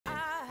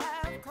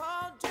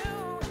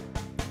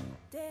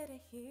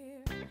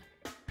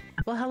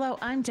Well, hello,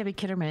 I'm Debbie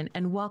Kitterman,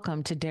 and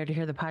welcome to Dare to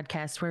Hear the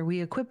podcast, where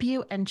we equip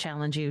you and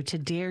challenge you to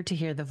dare to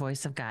hear the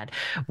voice of God.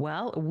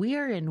 Well, we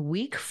are in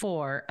week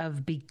 4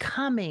 of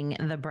Becoming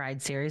the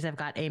Bride series. I've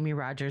got Amy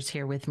Rogers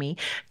here with me.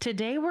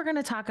 Today, we're going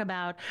to talk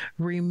about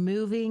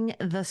removing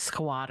the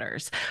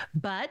squatters.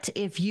 But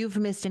if you've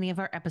missed any of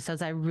our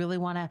episodes, I really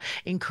want to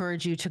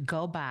encourage you to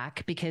go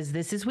back because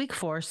this is week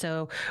 4.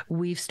 So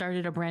we've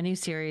started a brand new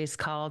series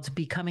called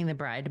Becoming the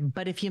Bride.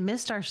 But if you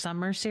missed our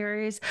summer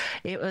series,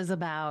 it was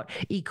about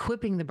equipping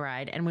the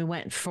bride, and we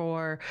went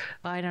for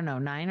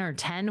 9 or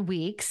 10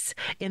 weeks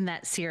in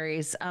that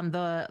series.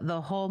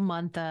 The whole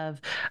month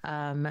of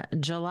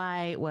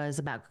July was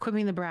about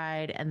equipping the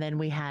bride, and then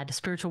we had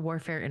spiritual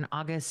warfare in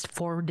August,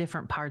 4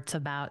 different parts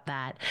about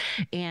that.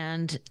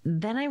 And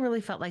then I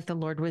really felt like the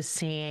Lord was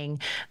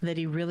saying that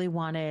He really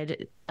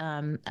wanted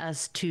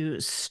us to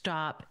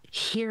stop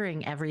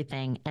hearing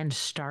everything and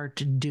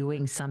start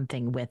doing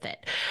something with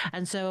it.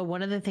 And so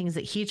one of the things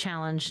that He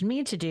challenged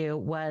me to do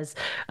was,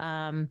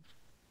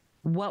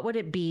 what would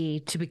it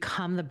be to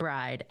become the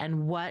bride,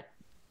 and what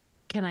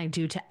can I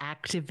do to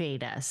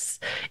activate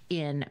us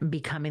in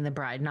becoming the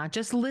bride? Not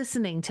just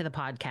listening to the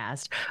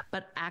podcast,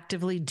 but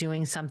actively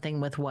doing something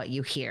with what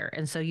you hear.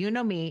 And so, you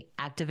know me,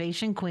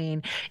 activation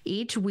queen.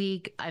 Each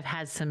week, I've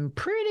had some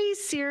pretty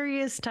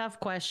serious,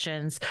 tough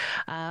questions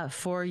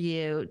for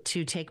you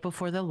to take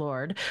before the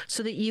Lord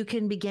so that you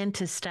can begin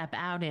to step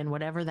out in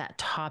whatever that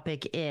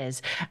topic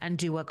is and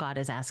do what God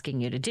is asking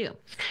you to do.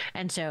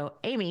 And so,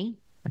 Amy,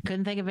 I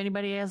couldn't think of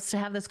anybody else to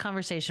have this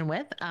conversation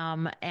with.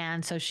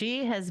 And so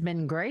she has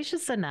been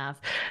gracious enough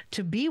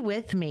to be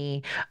with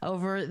me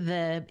over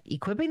the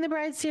Equipping the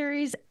Bride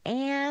series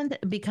and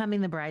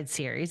Becoming the Bride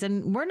series.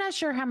 And we're not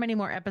sure how many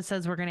more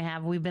episodes we're going to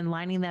have. We've been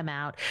lining them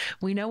out.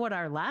 We know what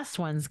our last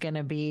one's going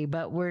to be,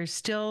 but we're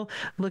still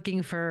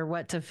looking for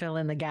what to fill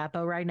in the gap.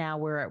 But right now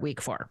we're at week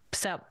 4.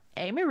 So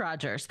Amy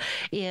Rogers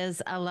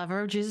is a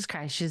lover of Jesus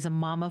Christ. She's a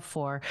mom of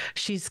 4.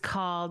 She's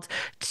called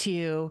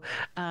to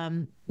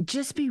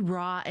just be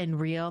raw and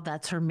real.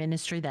 That's her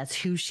ministry. That's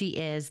who she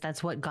is.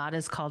 That's what God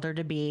has called her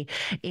to be.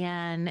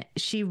 And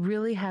she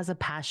really has a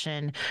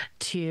passion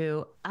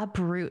to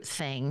uproot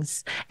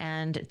things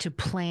and to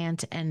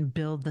plant and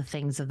build the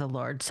things of the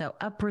Lord. So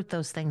uproot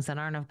those things that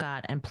aren't of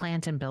God and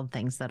plant and build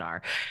things that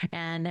are.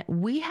 And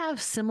we have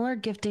similar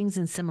giftings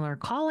and similar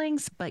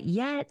callings, but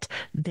yet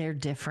they're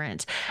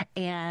different.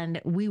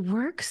 And we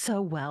work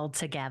so well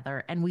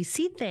together, and we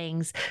see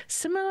things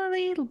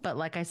similarly, but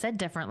like I said,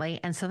 differently.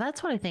 And so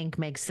that's what I think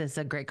makes this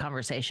a great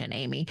conversation,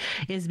 Amy,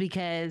 is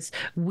because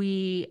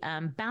we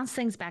bounce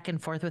things back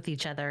and forth with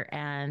each other,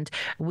 and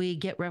we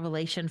get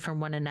revelation from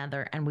one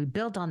another, and we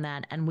build on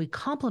that, and we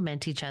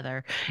complement each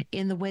other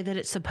in the way that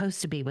it's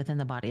supposed to be within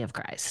the body of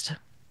Christ.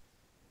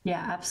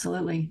 Yeah,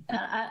 absolutely.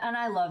 And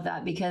I love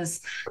that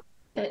because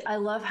I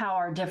love how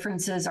our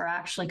differences are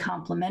actually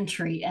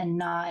complementary and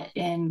not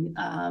in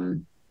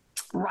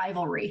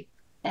rivalry.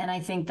 And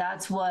I think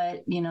that's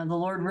what, the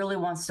Lord really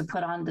wants to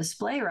put on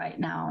display right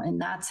now. And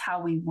that's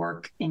how we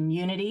work in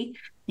unity.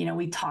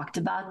 We talked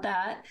about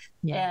that.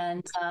 Yeah.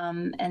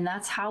 And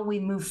that's how we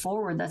move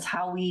forward. That's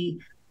how we,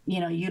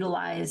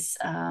 utilize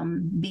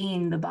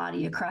being the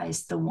body of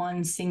Christ, the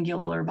one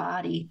singular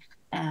body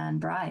and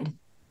bride.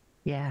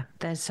 Yeah,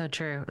 that's so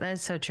true.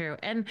 That's so true.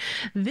 And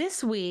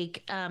this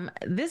week's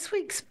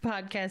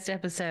podcast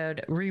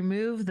episode,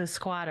 Remove the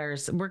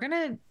Squatters, we're going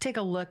to take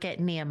a look at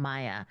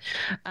Nehemiah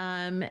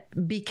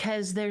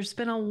because there's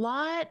been a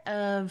lot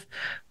of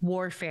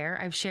warfare.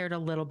 I've shared a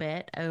little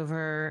bit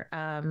over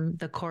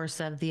the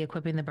course of the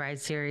Equipping the Bride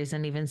series,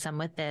 and even some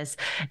with this,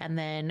 and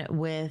then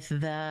with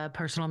the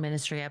personal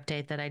ministry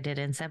update that I did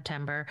in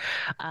September.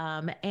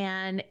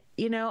 And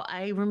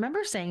I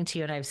remember saying to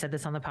you, and I've said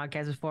this on the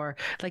podcast before,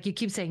 like you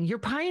keep saying, you're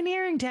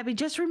pioneering, Debbie,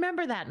 just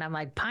remember that. And I'm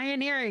like,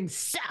 pioneering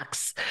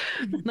sucks.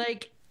 And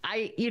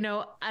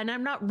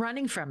I'm not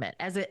running from it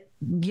as a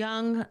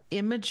young,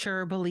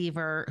 immature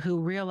believer who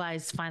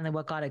realized finally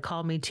what God had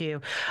called me to.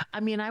 I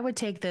mean, I would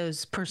take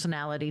those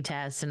personality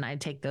tests and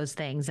I'd take those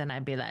things and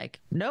I'd be like,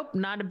 nope,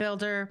 not a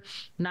builder,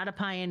 not a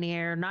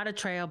pioneer, not a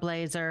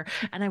trailblazer.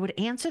 And I would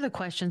answer the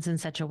questions in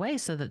such a way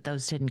so that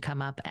those didn't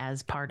come up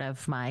as part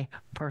of my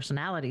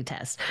personality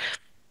test.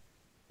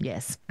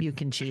 Yes, you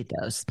can cheat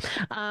those.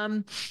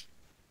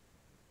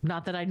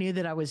 Not that I knew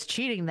that I was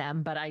cheating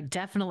them, but I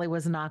definitely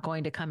was not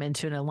going to come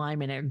into an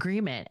alignment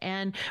agreement.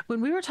 And when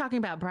we were talking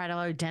about Bridal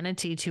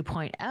Identity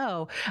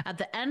 2.0, at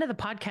the end of the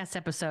podcast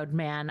episode,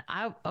 man,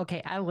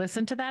 I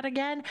listened to that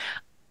again.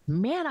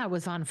 Man, I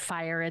was on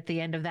fire at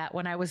the end of that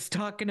when I was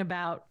talking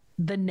about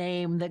the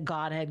name that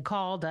God had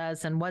called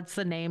us and what's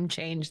the name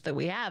change that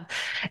we have.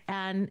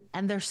 And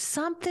there's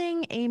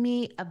something,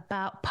 Amy,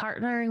 about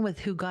partnering with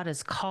who God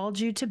has called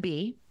you to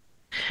be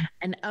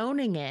and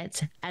owning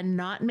it and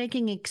not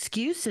making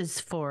excuses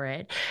for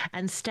it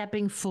and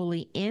stepping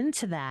fully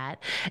into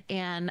that.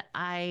 And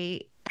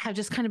I have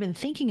just kind of been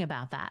thinking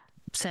about that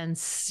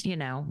since,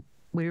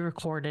 we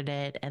recorded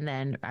it and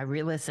then I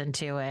re-listened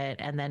to it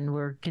and then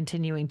we're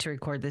continuing to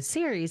record this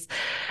series.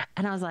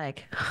 And I was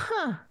like,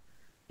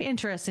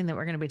 Interesting that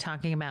we're going to be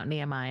talking about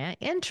Nehemiah.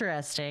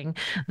 Interesting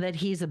that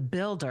he's a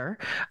builder,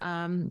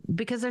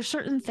 because there's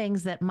certain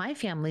things that my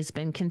family's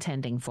been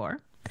contending for,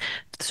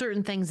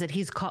 certain things that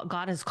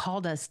God has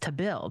called us to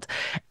build.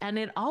 And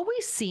it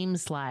always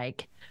seems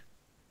like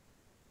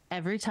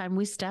every time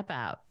we step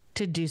out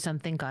to do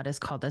something God has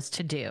called us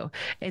to do,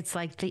 it's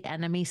like the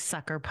enemy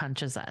sucker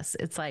punches us.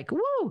 It's like,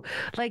 woo,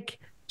 like,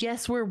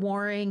 yes, we're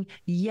warring.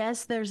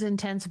 Yes, there's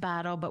intense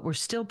battle, but we're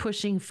still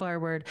pushing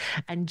forward.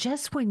 And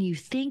just when you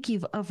think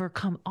you've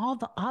overcome all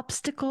the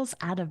obstacles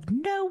out of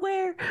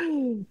nowhere,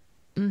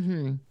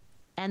 and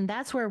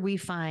that's where we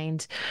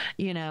find,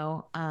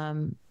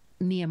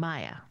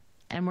 Nehemiah.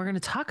 And we're going to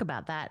talk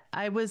about that.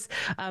 I was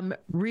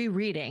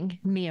rereading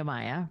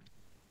Nehemiah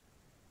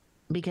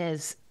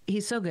because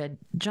he's so good.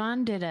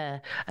 John did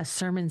a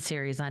sermon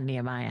series on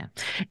Nehemiah.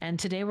 And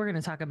today we're going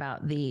to talk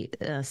about the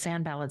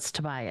Sanballats,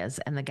 Tobias,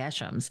 and the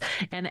Geshems.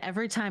 And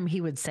every time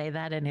he would say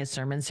that in his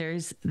sermon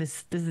series,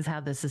 this is how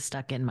this is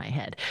stuck in my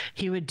head.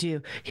 He would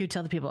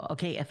tell the people,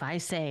 okay, if I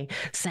say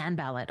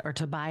Sanballat or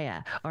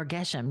Tobiah or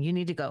Geshem, you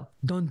need to go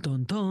dun,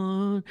 dun,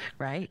 dun,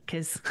 right?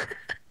 Because...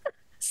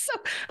 So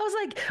I was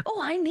like, oh,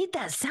 I need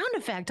that sound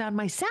effect on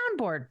my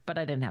soundboard, but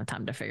I didn't have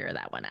time to figure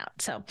that one out.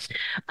 So,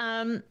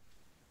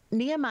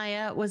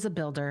 Nehemiah was a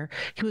builder.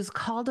 He was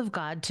called of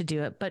God to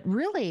do it, but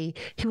really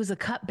he was a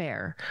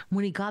cupbearer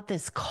when he got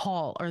this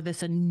call or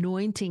this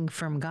anointing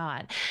from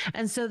God.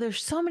 And so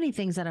there's so many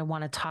things that I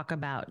want to talk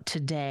about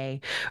today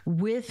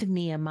with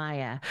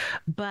Nehemiah,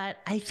 but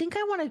I think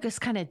I want to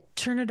just kind of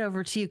turn it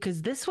over to you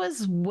because this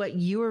was what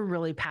you were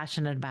really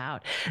passionate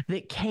about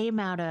that came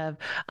out of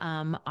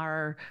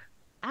our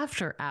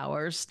after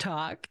hours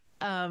talk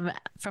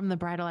from the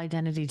Bridal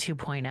Identity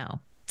 2.0.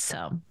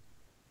 So.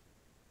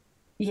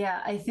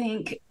 Yeah,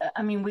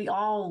 we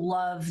all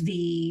love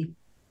the,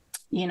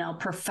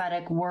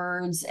 prophetic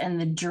words and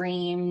the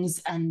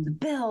dreams and the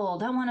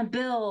build. I want to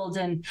build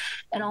and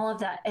all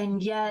of that.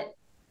 And yet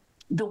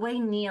the way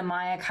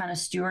Nehemiah kind of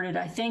stewarded,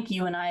 I think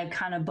you and I have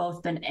kind of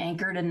both been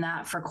anchored in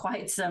that for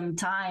quite some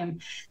time,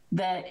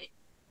 that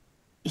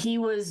he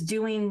was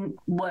doing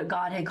what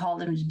God had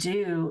called him to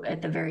do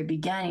at the very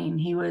beginning.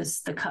 He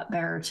was the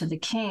cupbearer to the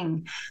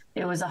king.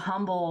 It was a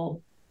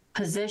humble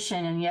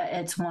position, and yet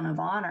it's one of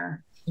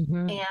honor.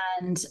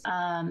 And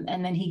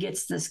then he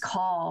gets this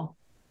call,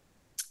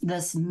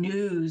 this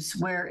news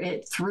where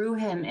it threw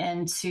him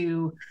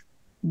into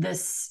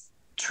this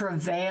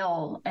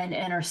travail and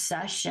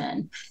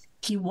intercession.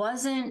 He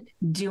wasn't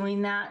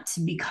doing that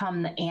to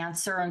become the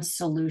answer and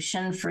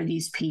solution for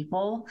these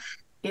people.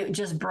 It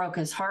just broke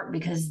his heart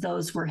because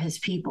those were his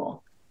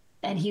people.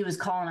 And he was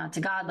calling out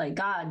to God, like,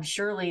 God,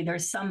 surely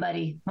there's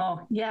somebody.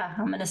 Oh, yeah,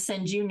 I'm going to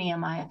send you,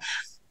 Nehemiah.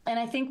 And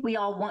I think we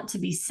all want to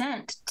be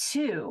sent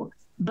too.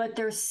 But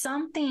there's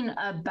something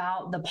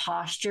about the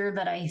posture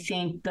that I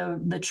think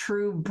the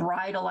true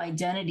bridal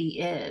identity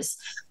is.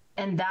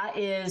 And that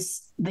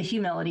is the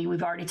humility.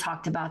 We've already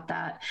talked about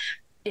that.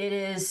 It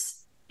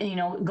is,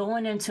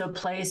 going into a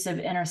place of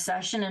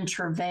intercession and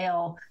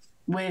travail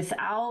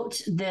without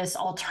this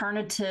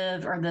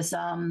alternative or this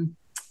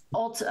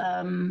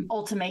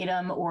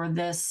ultimatum or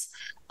this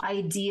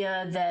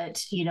idea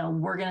that,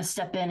 we're going to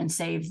step in and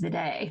save the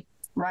day,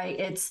 right?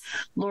 It's,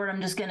 Lord, I'm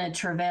just going to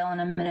travail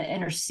and I'm going to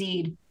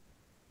intercede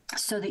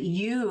so that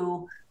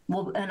you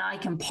will, and I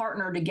can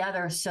partner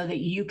together so that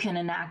you can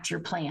enact your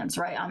plans,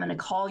 right? I'm going to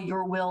call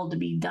your will to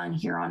be done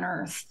here on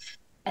earth.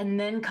 And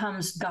then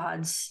comes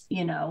God's,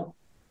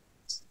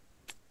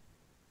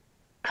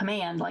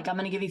 command, like, I'm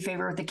going to give you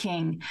favor with the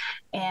king.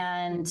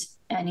 And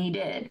he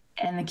did.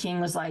 And the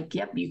king was like,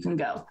 yep, you can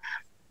go.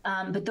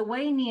 But the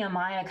way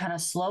Nehemiah kind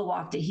of slow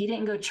walked it, he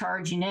didn't go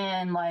charging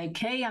in like,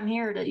 hey, I'm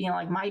here to,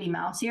 like Mighty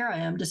Mouse, here I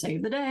am to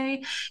save the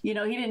day. He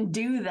didn't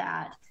do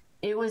that.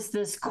 It was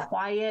this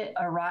quiet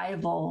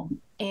arrival,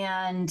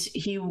 and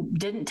he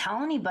didn't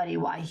tell anybody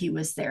why he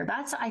was there.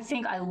 I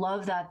think I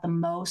love that the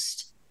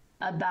most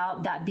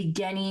about that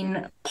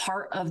beginning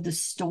part of the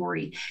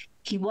story.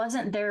 He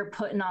wasn't there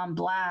putting on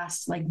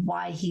blast like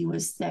why he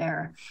was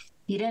there.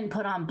 He didn't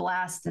put on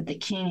blast that the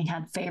king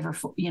had favor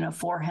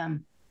for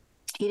him.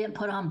 He didn't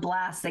put on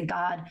blast that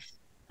God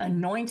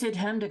anointed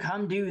him to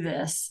come do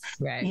this.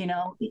 Right.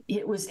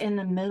 It was in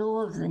the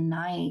middle of the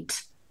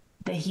night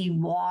that he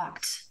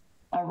walked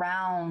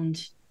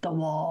around the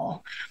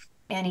wall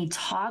and he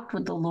talked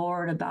with the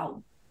Lord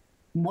about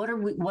what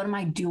am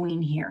I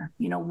doing here?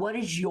 What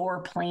is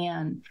your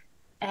plan?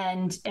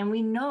 And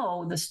we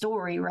know the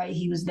story, right?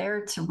 He was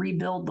there to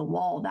rebuild the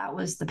wall. That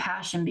was the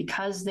passion,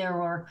 because there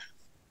were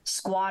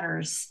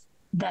squatters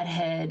that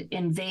had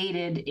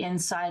invaded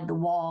inside the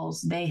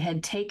walls. They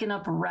had taken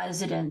up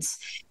residence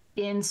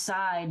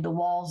inside the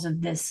walls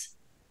of this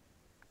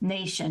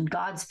nation,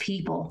 God's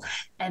people.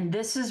 And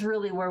this is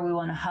really where we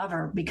want to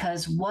hover,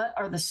 because what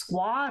are the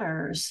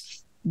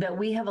squatters that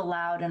we have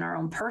allowed in our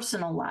own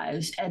personal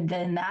lives? And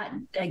then that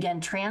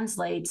again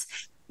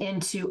translates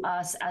into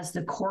us as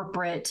the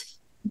corporate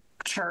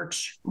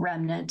church,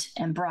 remnant,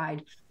 and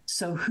bride.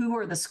 So who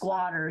are the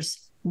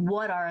squatters?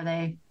 What are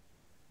they?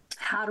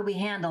 How do we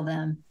handle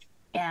them?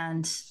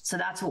 And so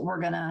that's what we're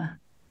going to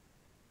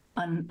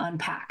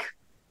unpack.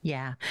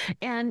 Yeah.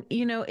 And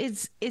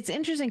it's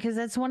interesting because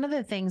that's one of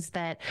the things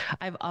that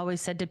I've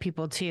always said to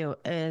people too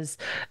is,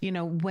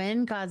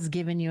 when God's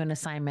given you an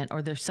assignment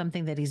or there's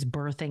something that he's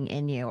birthing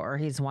in you or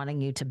he's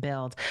wanting you to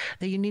build,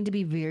 that you need to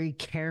be very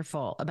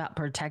careful about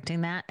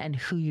protecting that and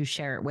who you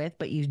share it with,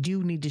 but you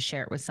do need to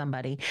share it with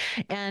somebody.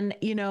 And,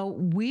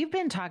 we've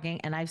been talking,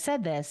 and I've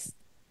said this,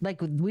 like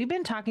we've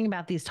been talking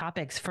about these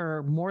topics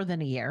for more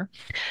than a year,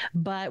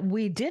 but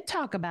we did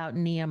talk about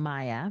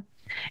Nehemiah.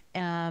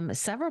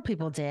 Several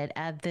people did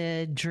at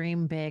the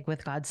Dream Big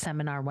with God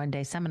seminar,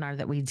 1-day seminar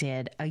that we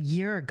did a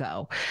year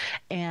ago.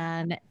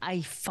 And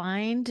I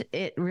find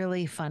it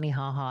really funny,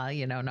 haha,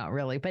 not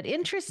really, but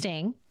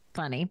interesting,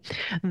 funny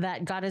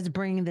that God is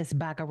bringing this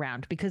back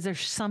around because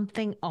there's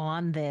something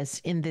on this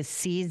in this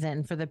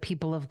season for the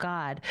people of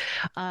God.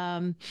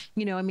 I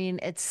mean,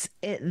 at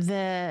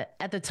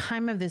the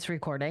time of this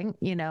recording,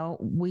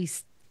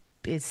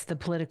 it's the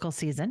political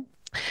season.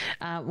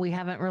 We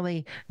haven't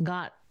really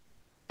got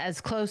as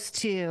close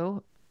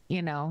to,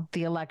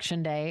 the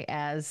election day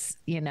as,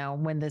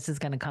 when this is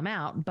going to come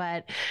out,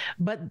 but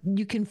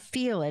you can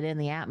feel it in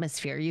the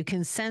atmosphere. You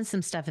can sense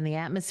some stuff in the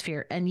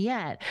atmosphere. And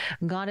yet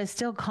God is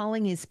still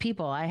calling his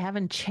people. I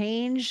haven't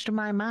changed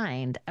my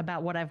mind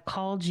about what I've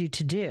called you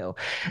to do.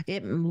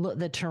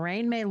 The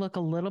terrain may look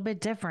a little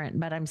bit different,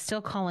 but I'm still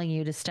calling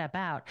you to step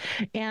out.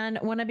 And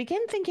when I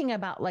begin thinking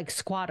about like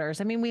squatters,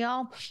 I mean, we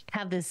all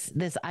have this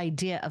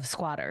idea of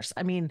squatters.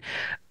 I mean,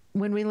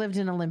 when we lived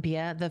in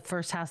Olympia, the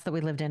first house that we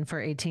lived in for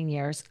 18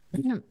 years,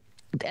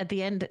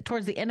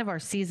 towards the end of our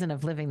season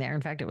of living there,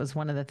 in fact, it was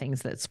one of the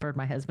things that spurred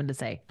my husband to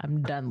say,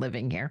 I'm done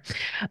living here.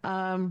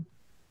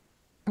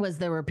 Was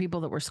there were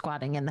people that were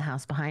squatting in the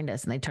house behind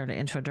us and they turned it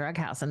into a drug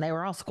house and they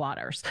were all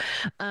squatters.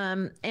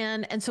 And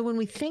so when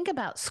we think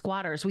about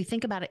squatters, we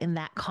think about it in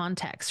that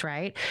context,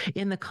 right?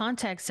 In the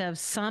context of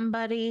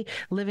somebody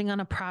living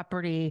on a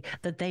property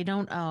that they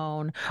don't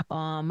own,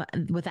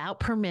 without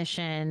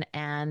permission,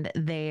 and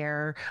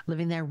they're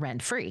living there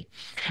rent free.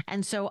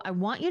 And so I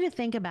want you to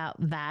think about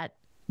that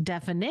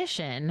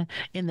definition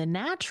in the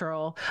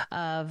natural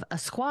of a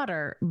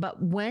squatter. But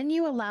when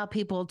you allow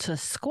people to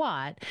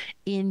squat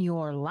in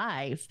your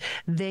life,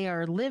 they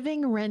are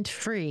living rent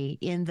free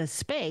in the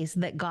space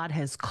that God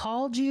has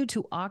called you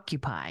to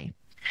occupy.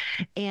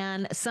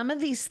 And some of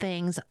these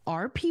things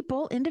are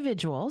people,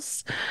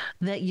 individuals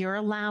that you're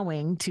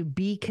allowing to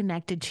be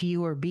connected to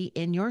you or be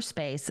in your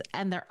space.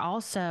 And they're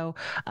also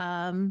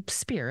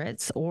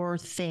spirits or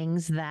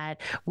things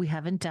that we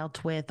haven't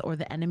dealt with or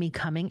the enemy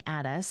coming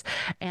at us.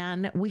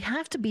 And we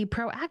have to be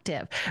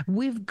proactive.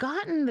 We've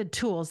gotten the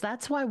tools.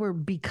 That's why we're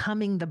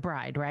becoming the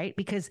bride, right?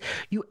 Because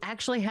you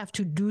actually have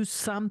to do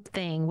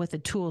something with the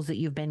tools that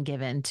you've been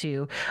given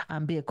to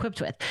be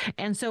equipped with.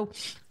 And so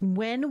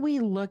when we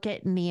look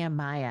at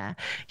Nehemiah,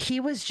 he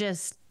was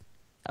just,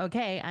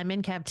 okay, I'm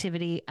in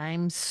captivity.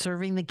 I'm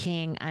serving the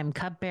king. I'm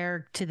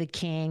cupbearer to the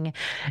king.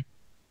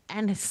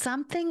 And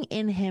something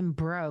in him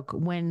broke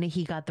when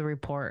he got the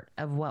report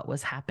of what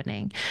was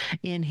happening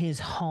in his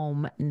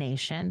home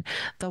nation.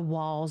 The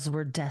walls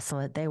were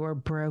desolate. They were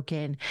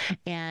broken.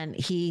 And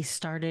he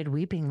started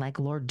weeping like,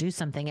 Lord, do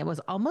something. It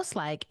was almost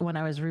like, when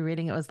I was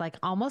rereading, it was like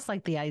almost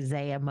like the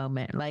Isaiah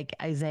moment, like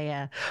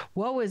Isaiah,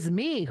 woe is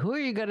me. Who are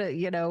you going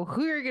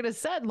to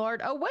send,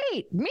 Lord? Oh,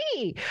 wait,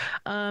 me.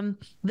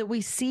 That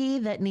we see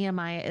that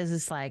Nehemiah is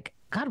just like,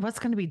 God, what's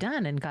going to be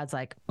done? And God's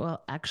like,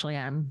 well, actually,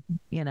 I'm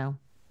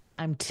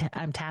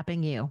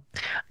tapping you.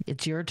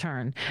 It's your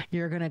turn.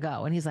 You're going to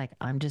go. And he's like,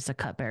 I'm just a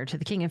cupbearer to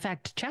the king. In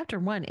fact, chapter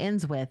 1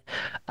 ends with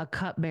a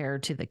cupbearer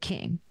to the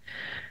king.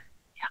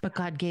 But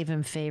God gave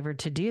him favor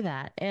to do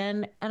that.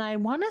 And I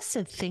want us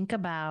to think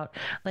about,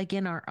 like,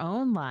 in our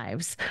own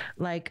lives,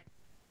 like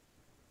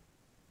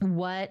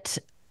what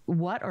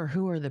or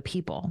who are the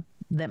people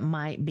that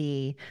might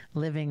be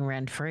living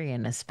rent-free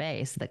in a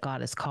space that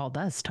God has called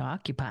us to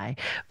occupy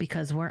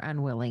because we're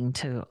unwilling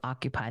to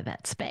occupy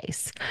that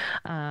space.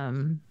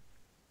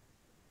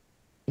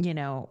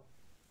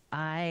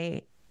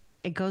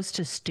 It goes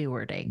to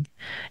stewarding.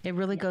 It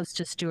really goes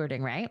to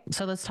stewarding, right?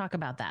 So let's talk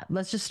about that.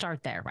 Let's just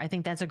start there. I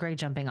think that's a great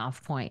jumping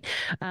off point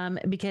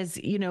because,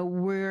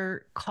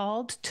 we're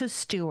called to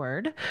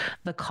steward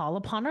the call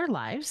upon our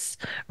lives,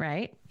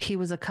 right? He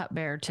was a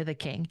cupbearer to the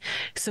king.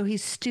 So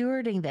he's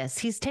stewarding this.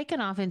 He's taken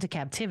off into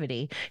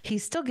captivity.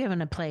 He's still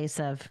given a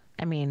place of,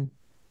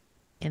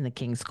 in the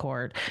king's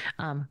court,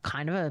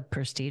 kind of a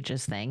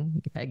prestigious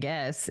thing, I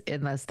guess,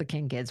 unless the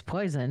king gets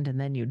poisoned and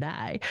then you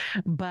die.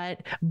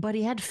 But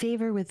he had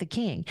favor with the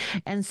king.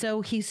 And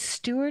so he's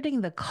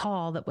stewarding the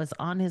call that was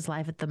on his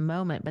life at the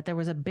moment, but there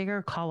was a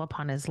bigger call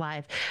upon his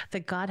life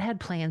that God had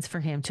plans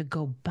for him to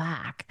go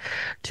back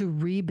to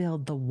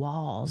rebuild the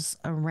walls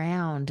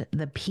around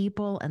the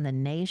people and the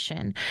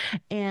nation.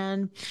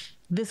 And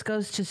this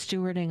goes to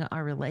stewarding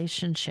our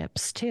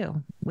relationships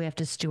too. We have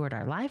to steward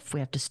our life, we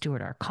have to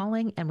steward our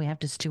calling, and we have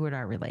to steward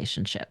our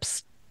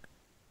relationships.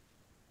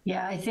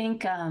 Yeah, I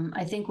think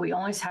we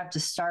always have to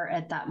start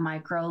at that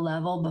micro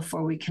level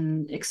before we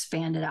can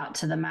expand it out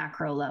to the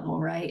macro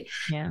level, right?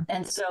 Yeah.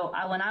 And so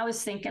when I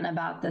was thinking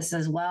about this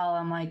as well,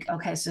 I'm like,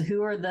 okay, so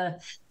who are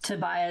the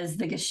Tobias,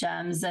 the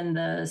Geshems, and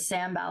the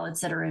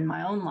Sanballats that are in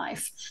my own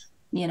life?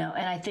 And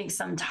I think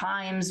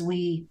sometimes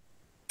we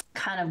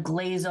kind of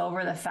glaze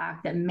over the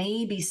fact that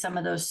maybe some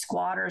of those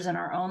squatters in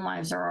our own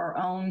lives are our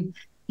own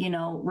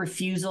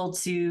refusal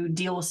to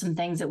deal with some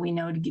things that we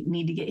know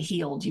need to get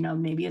healed.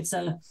 Maybe it's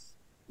a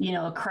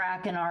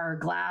crack in our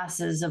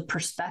glasses of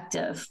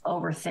perspective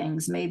over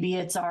things. Maybe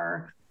it's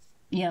our,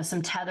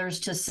 some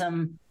tethers to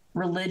some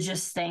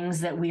religious things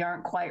that we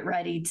aren't quite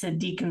ready to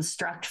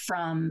deconstruct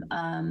from.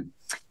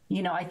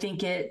 I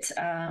think it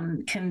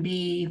can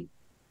be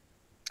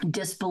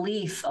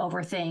disbelief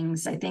over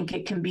things. I think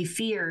it can be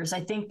fears.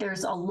 I think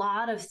there's a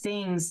lot of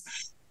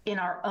things in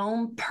our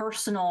own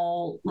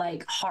personal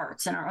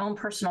hearts and our own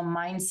personal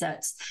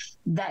mindsets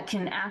that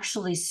can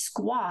actually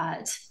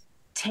squat,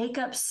 take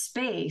up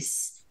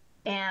space,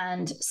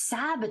 and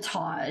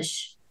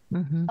sabotage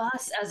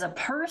us as a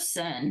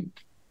person,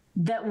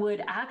 that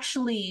would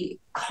actually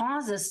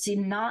cause us to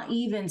not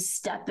even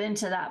step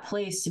into that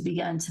place to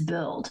begin to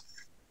build.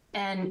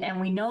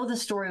 And we know the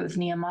story with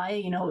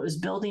Nehemiah, it was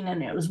building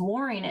and it was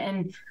warring.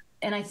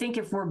 And I think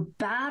if we're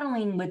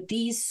battling with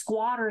these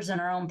squatters in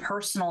our own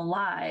personal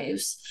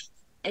lives,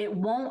 it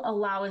won't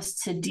allow us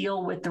to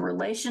deal with the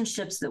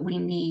relationships that we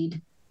need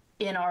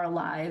in our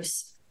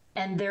lives.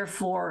 And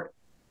therefore,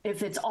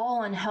 if it's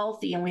all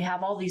unhealthy and we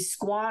have all these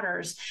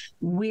squatters,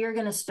 we're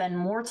going to spend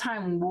more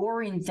time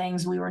warring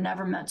things we were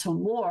never meant to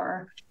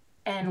war,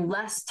 and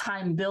less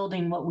time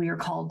building what we are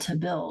called to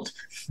build.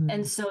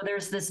 And so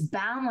there's this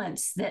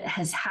balance that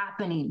is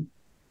happening.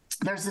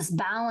 There's this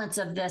balance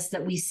of this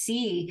that we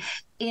see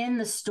in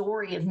the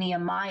story of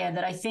Nehemiah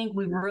that I think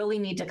we really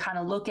need to kind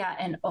of look at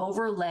and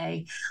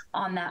overlay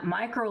on that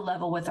micro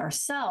level with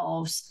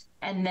ourselves,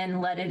 and then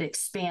let it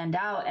expand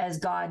out as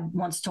God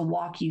wants to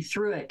walk you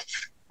through it.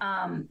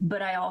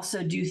 But I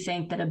also do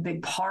think that a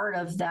big part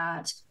of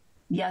that,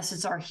 yes,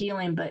 it's our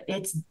healing, but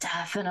it's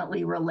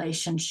definitely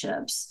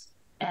relationships.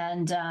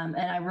 And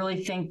I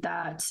really think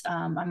that,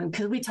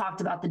 because we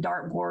talked about the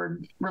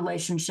dartboard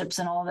relationships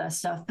and all that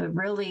stuff, but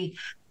really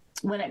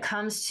when it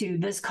comes to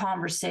this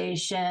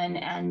conversation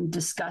and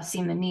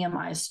discussing the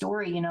Nehemiah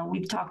story,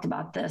 we've talked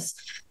about this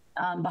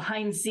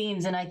behind the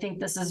scenes. And I think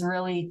this is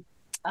really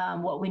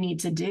what we need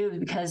to do,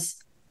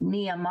 because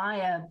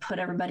Nehemiah put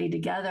everybody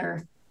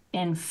together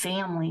in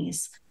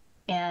families.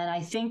 And I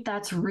think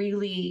that's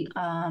really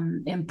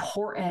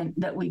important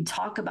that we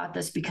talk about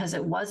this, because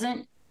it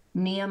wasn't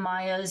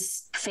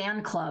Nehemiah's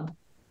fan club,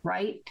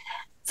 right?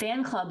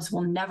 Fan clubs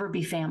will never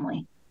be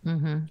family.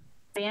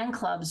 Fan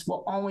clubs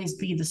will always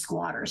be the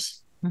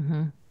squatters,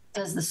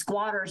 because the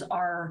squatters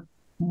are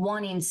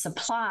wanting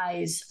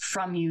supplies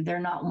from you. They're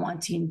not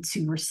wanting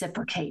to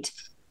reciprocate.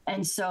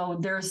 And so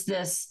there's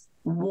this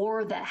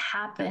war that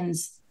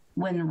happens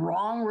when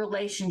wrong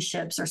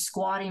relationships are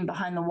squatting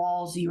behind the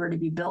walls you are to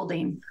be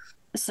building.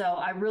 So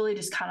I really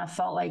just kind of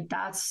felt like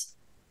that's,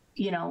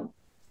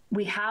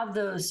 we have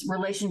those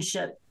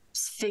relationships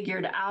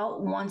figured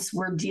out once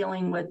we're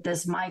dealing with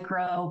this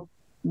micro,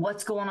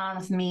 what's going on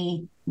with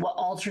me, what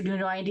altar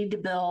do I need to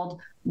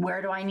build,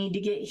 where do I need to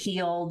get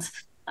healed,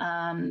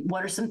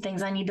 what are some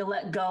things I need to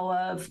let go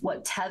of,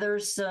 what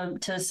tethers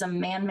to some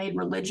man-made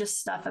religious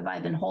stuff have I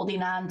been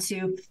holding on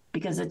to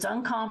because it's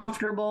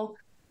uncomfortable.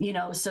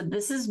 So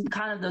this is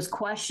kind of those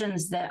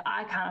questions that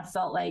I kind of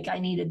felt like I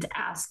needed to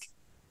ask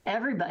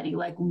everybody,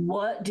 like,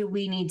 what do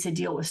we need to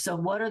deal with? So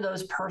what are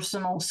those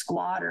personal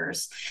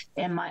squatters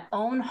in my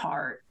own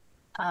heart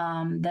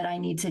that I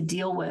need to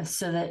deal with,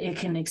 so that it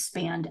can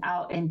expand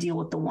out and deal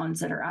with the ones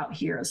that are out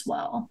here as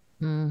well?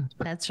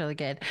 That's really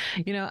good.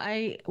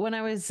 When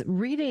I was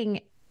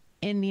reading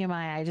in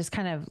Nehemiah, I just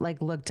kind of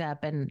looked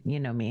up, and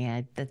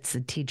me, that's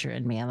the teacher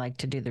in me. I like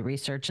to do the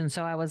research. And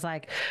so I was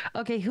like,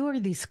 okay, who are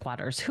these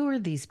squatters? Who are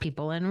these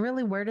people? And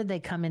really, where did they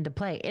come into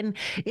play? And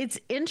it's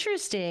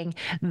interesting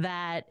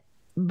that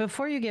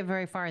before you get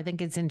very far, I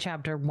think it's in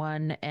chapter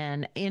 1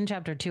 and in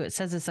chapter 2, it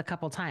says this a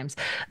couple times,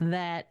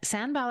 that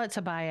Sanballat,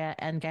 Tobiah,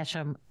 and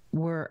Geshem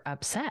were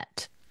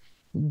upset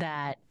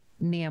that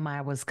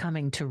Nehemiah was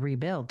coming to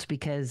rebuild,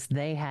 because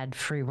they had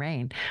free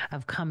reign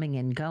of coming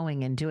and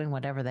going and doing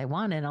whatever they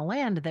want in a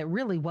land that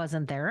really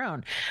wasn't their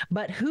own.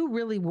 But who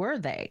really were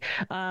they?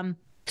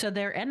 So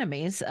they were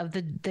enemies of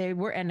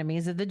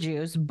the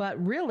Jews,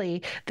 but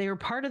really they were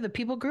part of the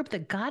people group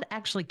that God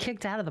actually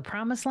kicked out of the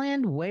promised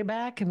land way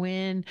back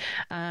when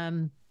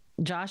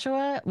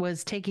Joshua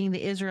was taking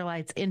the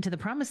Israelites into the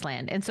promised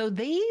land. And so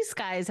these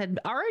guys had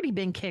already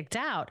been kicked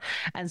out.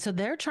 And so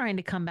they're trying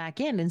to come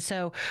back in. And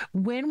so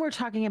when we're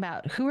talking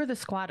about who are the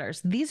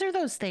squatters, these are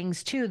those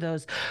things too,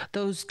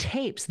 those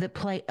tapes that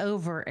play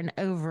over and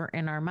over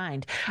in our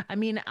mind. I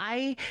mean,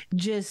 I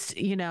just,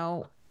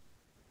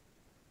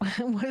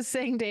 was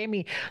saying to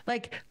Amy,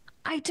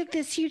 I took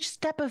this huge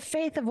step of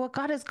faith of what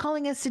God is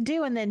calling us to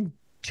do. And then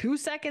 2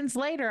 seconds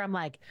later, I'm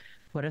like,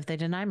 What if they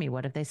deny me?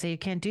 What if they say you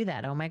can't do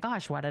that? Oh my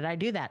gosh, why did I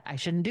do that? I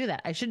shouldn't do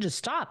that. I should just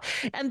stop.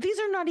 And these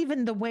are not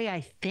even the way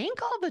I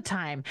think all the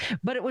time,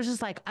 but it was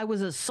just like I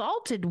was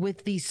assaulted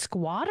with these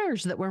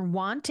squatters that were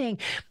wanting.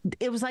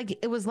 It was like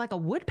a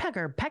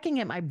woodpecker pecking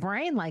at my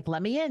brain, like,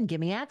 let me in,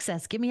 give me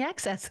access, give me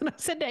access. And I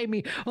said to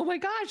Amy, oh my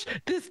gosh,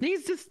 this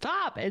needs to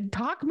stop and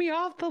talk me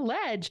off the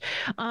ledge.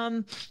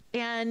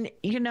 And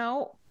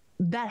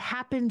that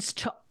happens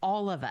to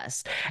all of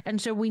us. And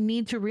so we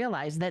need to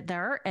realize that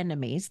there are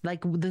enemies,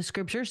 like the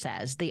scripture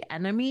says, the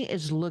enemy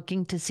is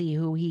looking to see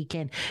who he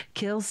can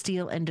kill,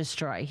 steal, and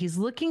destroy. He's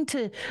looking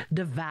to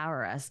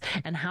devour us.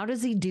 And how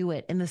does he do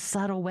it? In the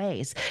subtle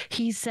ways.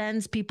 He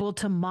sends people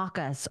to mock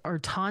us or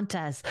taunt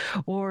us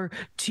or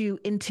to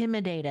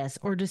intimidate us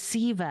or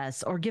deceive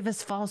us or give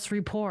us false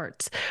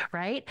reports,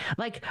 right?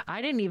 Like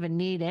I didn't even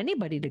need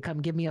anybody to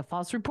come give me a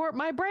false report.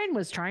 My brain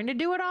was trying to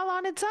do it all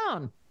on its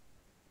own.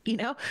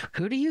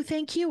 Who do you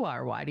think you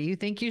are? Why do you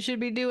think you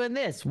should be doing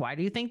this? Why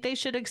do you think they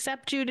should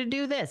accept you to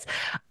do this?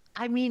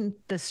 I mean,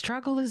 the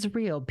struggle is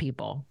real,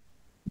 people.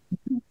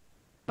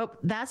 But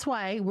that's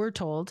why we're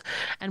told,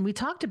 and we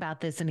talked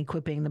about this in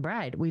Equipping the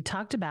Bride. We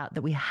talked about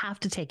that we have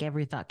to take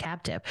every thought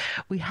captive.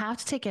 We have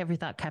to take every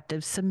thought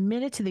captive,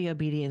 submit it to the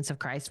obedience of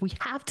Christ. We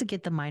have to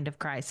get the mind of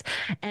Christ.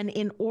 And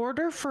in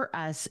order for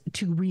us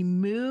to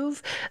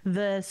remove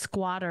the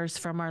squatters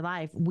from our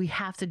life, we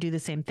have to do the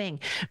same thing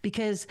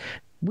because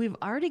we've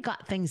already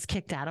got things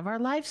kicked out of our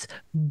lives,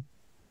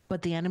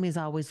 but the enemy is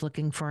always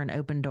looking for an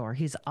open door.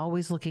 He's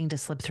always looking to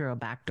slip through a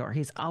back door.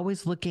 He's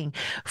always looking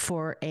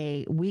for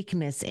a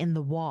weakness in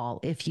the wall,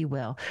 if you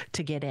will,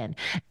 to get in.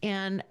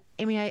 And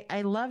I mean,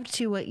 I loved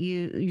too what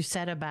you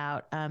said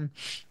about,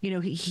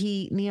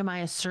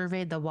 Nehemiah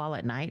surveyed the wall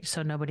at night,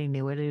 so nobody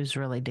knew what he was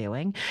really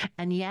doing.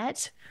 And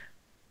yet,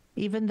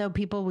 even though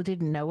people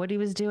didn't know what he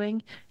was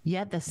doing,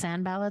 yet the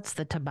Sanballats,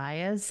 the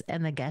Tobias,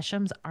 and the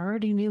Geshems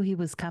already knew he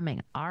was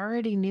coming,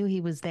 already knew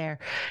he was there.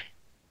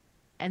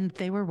 And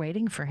they were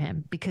waiting for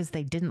him because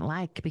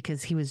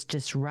because he was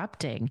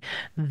disrupting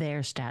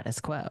their status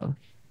quo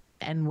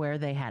and where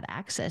they had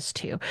access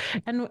to.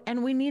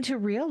 And we need to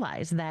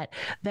realize that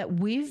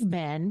we've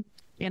been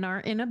in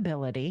our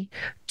inability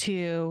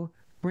to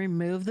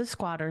remove the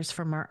squatters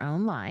from our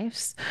own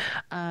lives,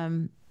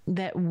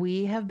 that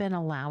we have been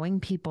allowing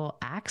people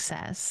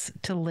access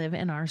to live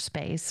in our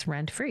space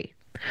rent-free.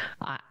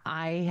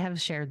 I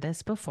have shared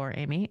this before,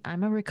 Amy.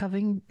 I'm a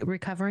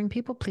recovering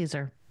people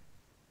pleaser.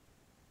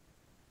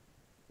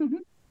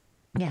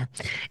 Mm-hmm. Yeah.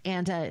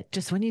 And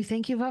just when you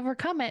think you've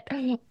overcome it,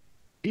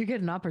 you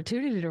get an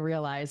opportunity to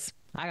realize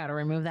I got to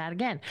remove that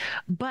again.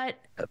 But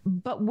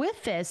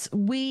with this,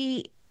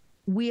 we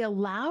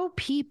allow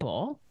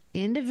people,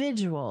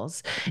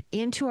 individuals,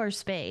 into our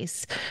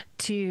space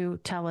to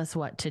tell us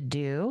what to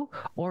do,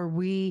 or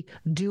we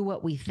do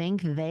what we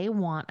think they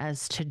want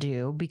us to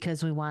do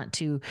because we want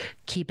to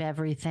keep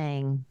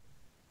everything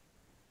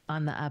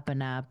on the up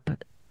and up,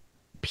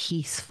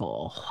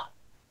 peaceful.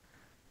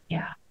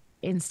 Yeah.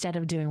 Instead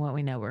of doing what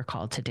we know we're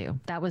called to do.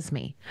 That was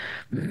me.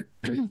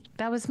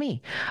 That was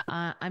me.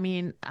 I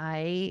mean,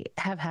 I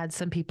have had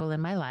some people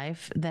in my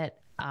life that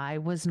I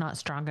was not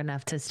strong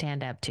enough to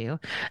stand up to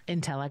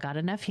until I got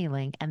enough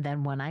healing. And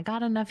then when I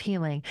got enough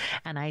healing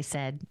and I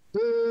said,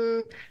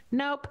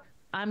 nope,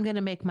 I'm going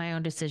to make my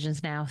own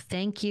decisions now.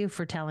 Thank you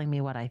for telling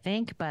me what I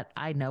think, but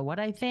I know what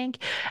I think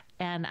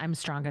and I'm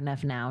strong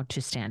enough now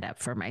to stand up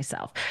for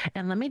myself.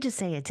 And let me just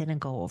say it didn't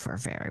go over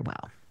very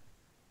well.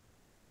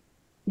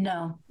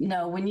 No.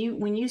 When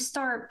you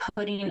start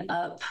putting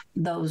up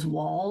those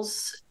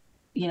walls,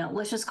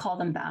 let's just call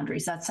them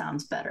boundaries. That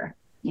sounds better.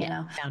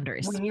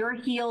 Boundaries. When your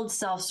healed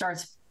self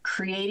starts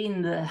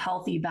creating the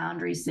healthy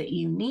boundaries that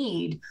you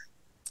need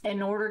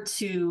in order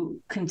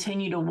to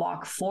continue to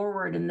walk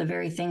forward in the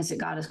very things that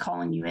God is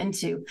calling you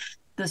into,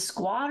 the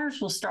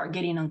squatters will start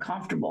getting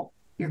uncomfortable.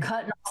 You're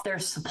cutting off their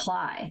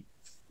supply,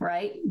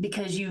 right?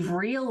 Because you've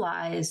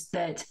realized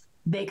that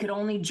they could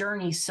only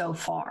journey so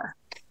far.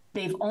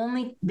 They've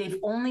only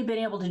been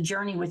able to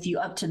journey with you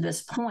up to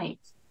this point.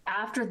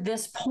 After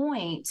this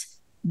point,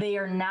 they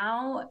are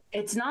now,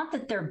 it's not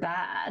that they're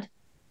bad.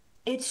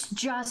 It's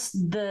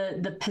just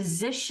the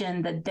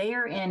position that they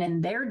are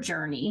in their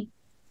journey,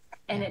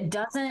 and it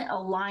doesn't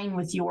align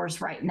with yours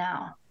right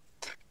now.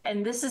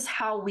 And this is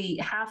how we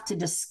have to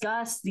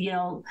discuss,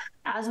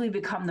 as we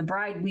become the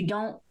bride, we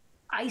don't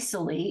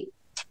isolate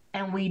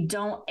and we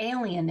don't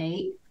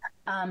alienate,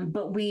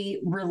 but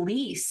we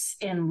release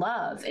in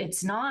love.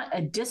 It's not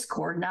a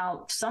discord.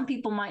 Now, some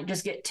people might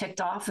just get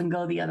ticked off and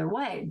go the other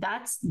way.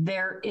 That's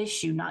their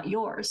issue, not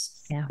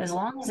yours, as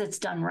long as it's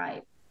done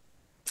right.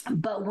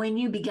 But when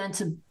you begin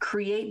to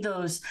create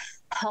those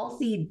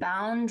healthy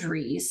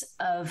boundaries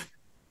of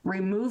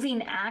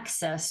removing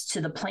access to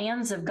the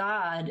plans of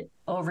God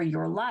over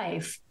your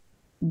life,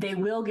 they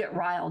will get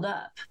riled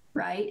up,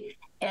 right?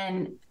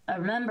 And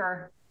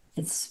remember,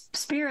 it's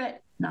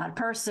spirit, not a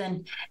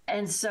person.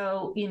 And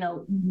so,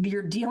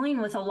 you're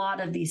dealing with a lot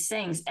of these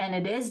things, and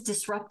it is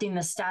disrupting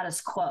the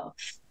status quo.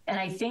 And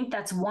I think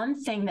that's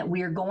one thing that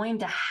we are going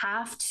to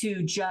have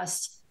to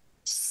just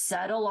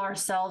settle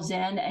ourselves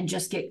in and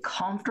just get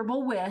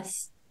comfortable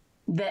with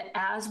that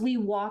as we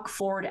walk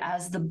forward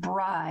as the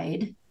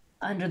bride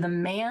under the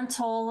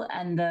mantle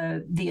and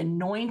the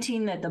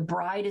anointing that the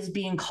bride is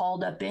being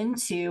called up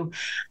into,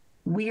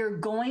 we are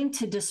going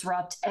to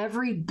disrupt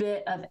every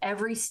bit of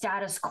every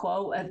status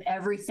quo of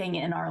everything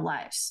in our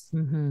lives.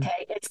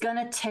 Okay. It's going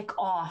to tick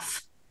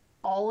off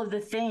all of the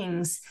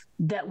things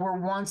that were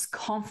once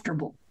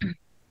comfortable.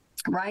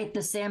 Right? The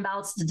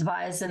Sanballats, the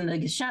Tobias, and the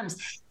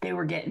Geshems, they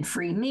were getting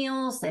free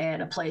meals. They had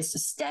a place to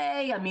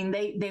stay. I mean,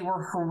 they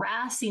were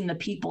harassing the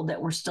people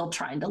that were still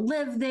trying to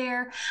live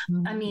there.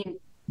 I mean,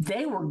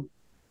 they were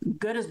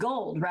good as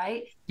gold,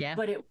 right? Yeah.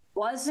 But it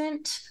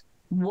wasn't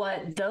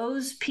what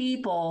those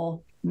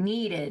people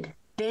needed.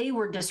 They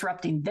were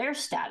disrupting their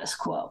status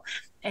quo.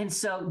 And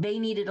so they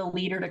needed a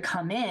leader to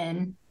come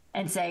in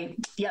and say,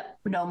 yep,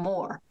 no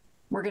more.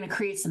 We're going to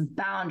create some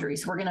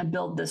boundaries. We're going to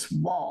build this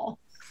wall.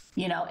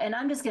 You know, and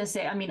I'm just going to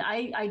say, I mean,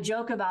 I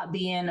joke about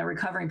being a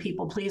recovering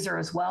people pleaser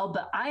as well,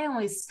 but I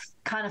always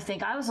kind of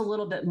think I was a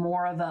little bit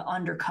more of an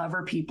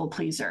undercover people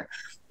pleaser,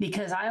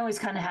 because I always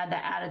kind of had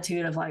that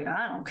attitude of like,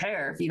 I don't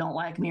care if you don't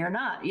like me or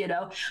not, you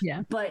know?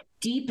 Yeah. But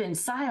deep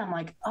inside, I'm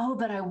like, oh,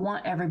 but I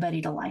want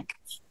everybody to like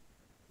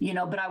me, you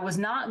know, but I was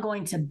not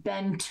going to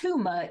bend too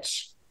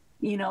much,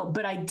 you know,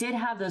 but I did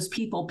have those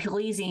people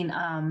pleasing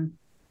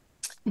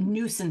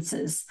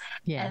nuisances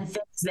and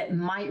things that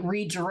might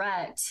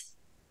redirect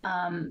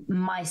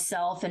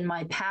myself and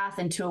my path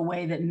into a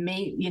way that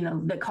may, you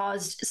know, that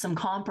caused some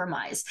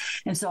compromise.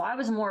 And so I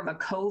was more of a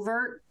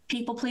covert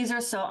people pleaser.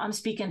 So I'm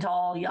speaking to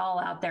all y'all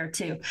out there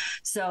too.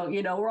 So,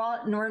 you know,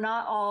 we're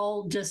not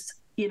all just,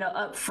 you know,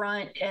 up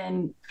front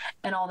and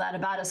all that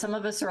about it. Some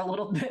of us are a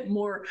little bit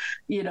more,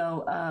 you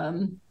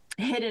know,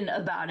 hidden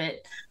about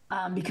it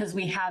because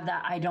we have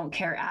that I don't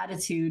care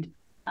attitude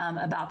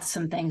about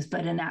some things,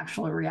 but in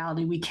actual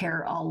reality, we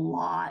care a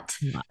lot.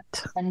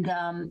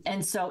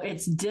 And so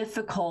it's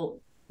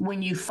difficult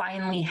when you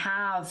finally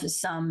have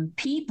some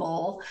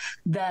people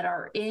that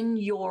are in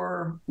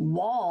your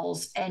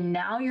walls, and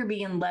now you're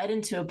being led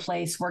into a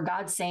place where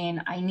God's saying,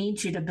 I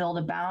need you to build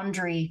a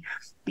boundary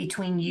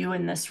between you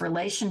and this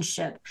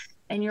relationship.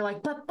 And you're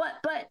like, but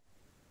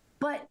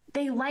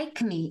they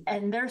like me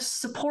and they're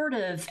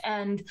supportive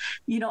and,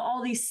 you know,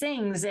 all these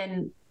things.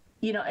 And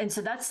you know, and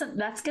so that's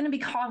going to be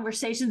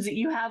conversations that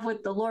you have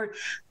with the Lord,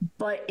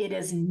 but it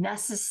is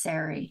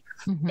necessary.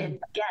 Again,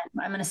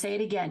 I'm going to say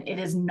it again. It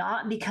is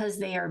not because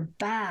they are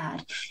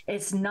bad.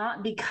 It's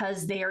not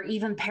because they are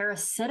even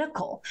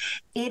parasitical.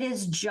 It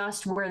is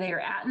just where they are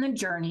at in the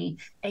journey,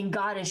 and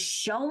God is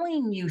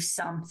showing you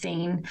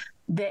something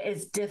that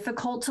is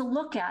difficult to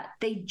look at.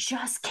 They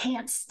just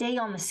can't stay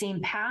on the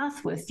same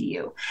path with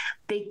you.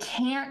 They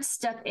can't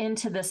step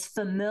into this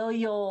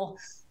familial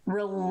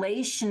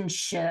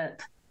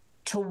relationship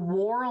to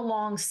war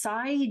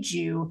alongside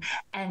you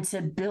and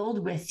to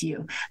build with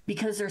you,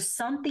 because there's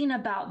something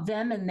about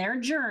them and their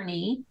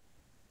journey,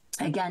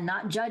 again,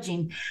 not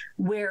judging,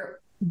 where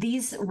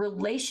these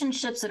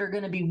relationships that are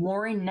going to be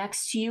warring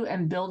next to you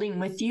and building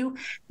with you,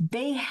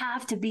 they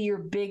have to be your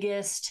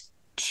biggest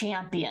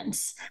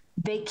champions.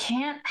 They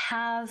can't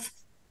have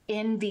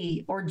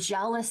envy or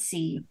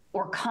jealousy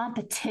or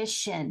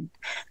competition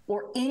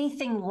or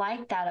anything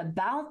like that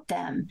about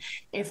them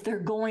if they're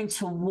going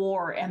to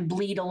war and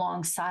bleed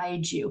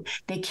alongside you.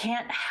 They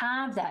can't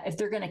have that if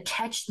they're going to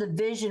catch the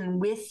vision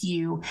with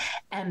you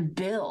and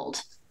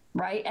build,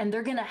 right? And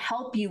they're going to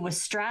help you with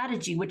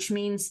strategy, which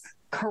means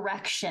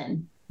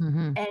correction.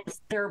 And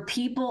there are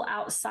people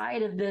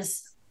outside of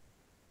this,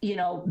 you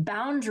know,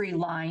 boundary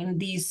line,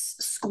 these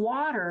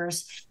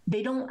squatters,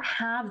 they don't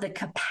have the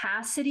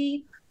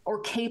capacity or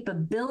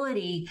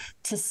capability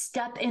to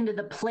step into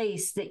the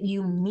place that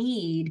you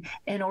need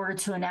in order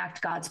to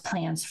enact God's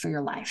plans for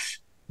your life.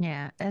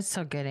 Yeah, it's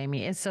so good,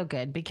 Amy. It's so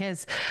good,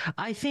 because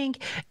I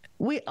think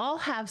we all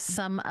have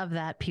some of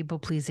that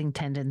people-pleasing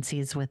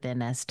tendencies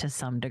within us to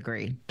some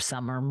degree.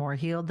 Some are more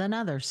healed than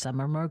others. Some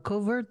are more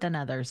covert than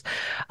others.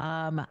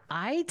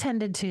 I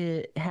tended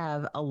to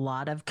have a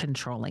lot of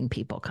controlling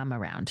people come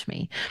around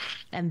me.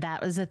 And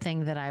that was a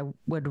thing that I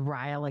would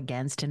rile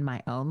against in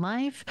my own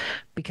life,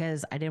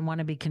 because I didn't want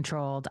to be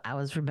controlled. I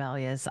was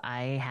rebellious.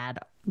 I had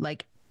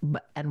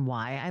and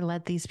why I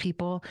let these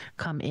people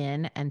come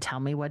in and tell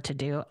me what to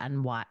do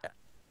and what.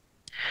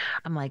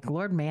 I'm like,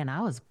 Lord, man,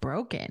 I was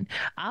broken.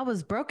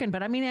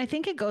 But I mean, I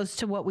think it goes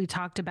to what we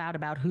talked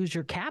about who's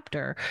your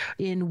captor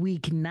in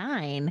week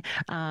 9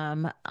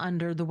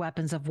 under the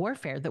weapons of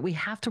warfare, that we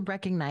have to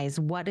recognize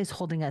what is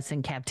holding us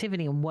in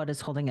captivity and what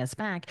is holding us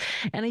back.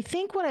 And I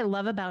think what I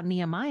love about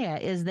Nehemiah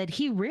is that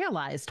he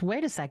realized,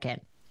 wait a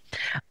second,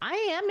 I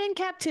am in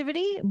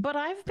captivity, but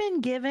I've been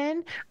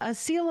given a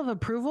seal of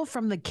approval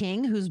from the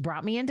king who's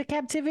brought me into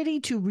captivity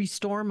to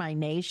restore my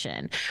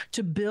nation,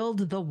 to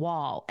build the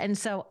wall. And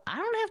so I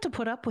don't have to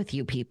put up with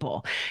you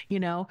people. You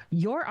know,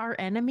 you're our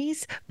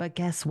enemies, but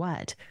guess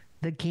what?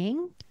 The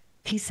king,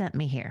 he sent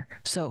me here.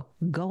 So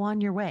go on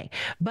your way.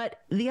 But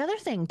the other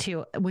thing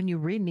too, when you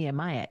read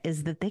Nehemiah,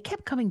 is that they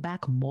kept coming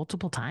back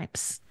multiple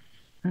times.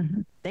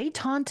 Mm-hmm. They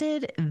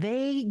taunted,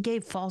 they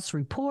gave false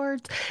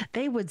reports,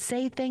 they would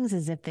say things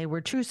as if they were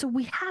true. So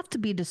we have to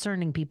be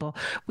discerning people.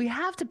 We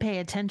have to pay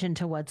attention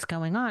to what's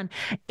going on.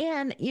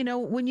 And, you know,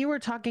 when you were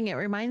talking, it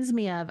reminds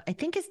me of, I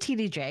think it's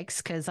TD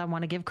Jakes, because I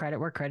want to give credit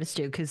where credit's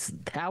due, because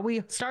how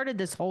we started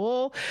this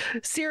whole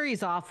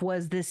series off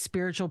was this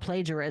spiritual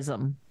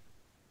plagiarism.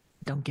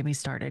 Don't get me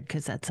started,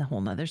 because that's a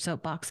whole nother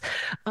soapbox.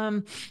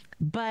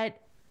 But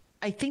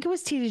I think it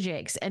was TD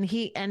Jakes,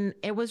 and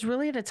it was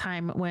really at a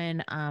time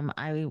when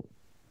I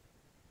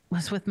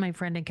was with my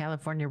friend in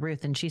California,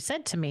 Ruth, and she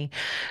said to me,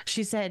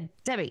 she said,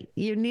 Debbie,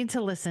 you need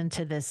to listen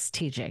to this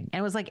teaching. And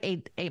it was like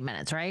eight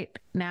minutes, right?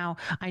 Now,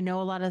 I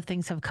know a lot of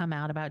things have come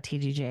out about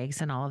TD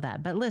Jakes and all of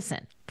that, but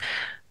listen,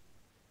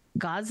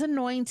 God's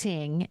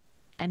anointing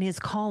and his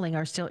calling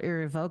are still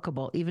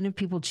irrevocable, even if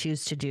people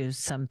choose to do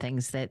some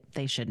things that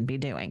they shouldn't be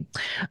doing.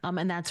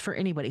 And that's for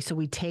anybody. So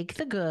we take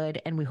the good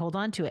and we hold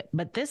on to it.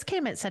 But this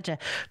came at such a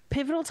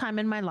pivotal time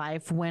in my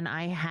life when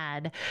I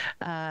had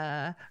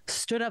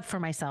stood up for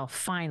myself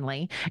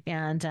finally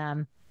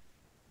and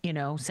you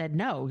know, said,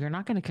 no, you're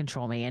not going to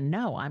control me. And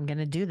no, I'm going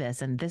to do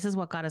this. And this is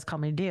what God has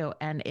called me to do.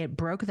 And it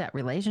broke that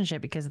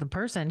relationship because the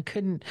person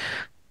couldn't,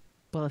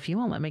 well, if you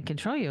won't let me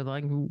control you,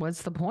 like,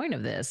 what's the point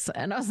of this?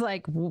 And I was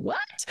like, what?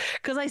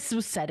 Because I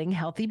was setting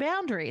healthy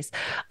boundaries.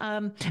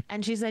 And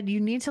she said,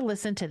 you need to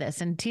listen to this.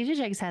 And TJ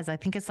Jakes has, I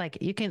think it's like,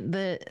 you can,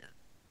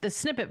 the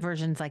snippet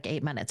version is like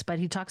 8 minutes, but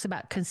he talks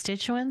about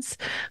constituents,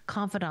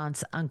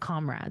 confidants, and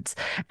comrades,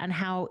 and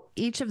how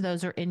each of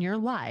those are in your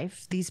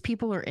life. These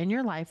people are in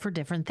your life for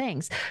different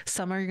things.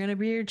 Some are going to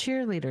be your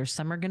cheerleaders.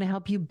 Some are going to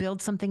help you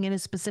build something in a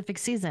specific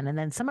season. And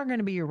then some are going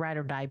to be your ride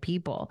or die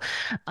people.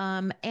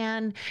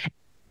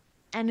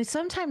 And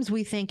sometimes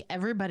we think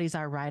everybody's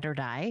our ride or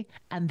die,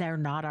 and they're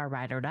not our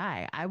ride or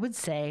die. I would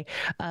say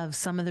of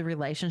some of the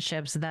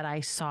relationships that I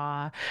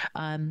saw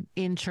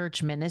in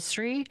church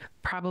ministry,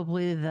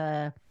 probably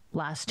the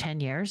last 10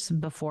 years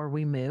before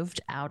we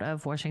moved out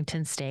of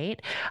Washington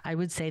State, I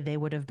would say they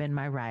would have been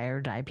my ride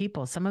or die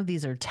people. Some of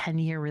these are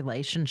 10-year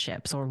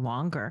relationships or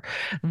longer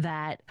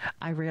that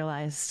I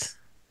realized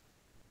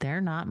they're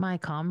not my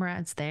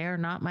comrades. They're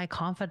not my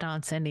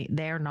confidants. And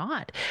they're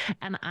not.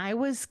 And I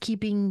was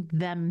keeping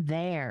them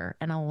there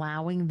and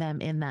allowing them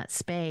in that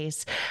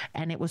space.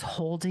 And it was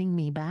holding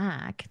me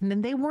back. And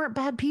then they weren't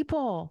bad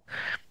people.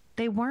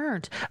 They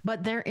weren't.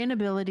 But their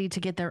inability to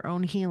get their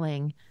own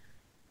healing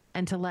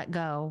and to let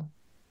go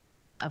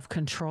of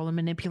control and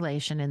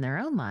manipulation in their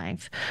own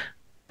life.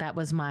 That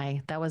was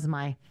my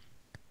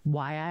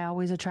why I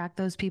always attract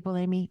those people,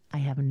 Amy, I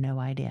have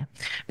no idea,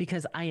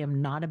 because I am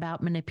not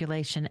about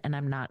manipulation and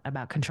I'm not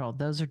about control.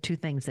 Those are two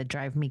things that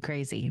drive me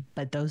crazy,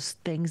 but those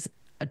things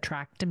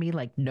attract to me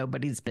like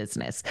nobody's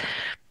business.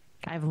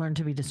 I've learned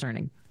to be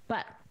discerning,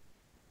 but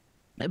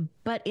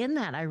in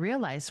that I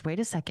realized, wait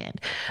a second,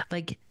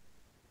 like,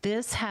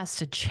 this has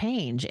to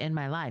change in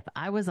my life.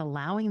 I was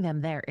allowing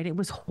them there, and it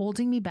was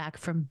holding me back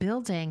from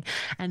building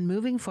and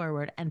moving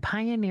forward and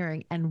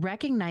pioneering and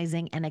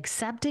recognizing and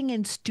accepting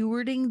and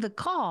stewarding the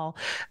call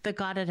that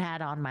God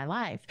had on my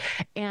life.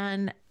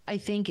 And I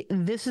think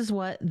this is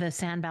what the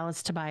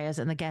Sanballats, Tobias,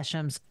 and the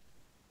Geshams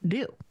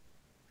do.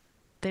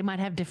 They might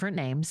have different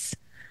names.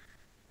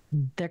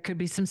 There could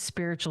be some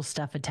spiritual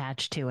stuff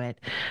attached to it,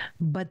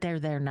 but they're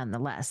there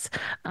nonetheless.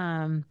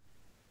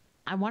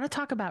 I want to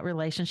talk about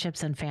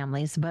relationships and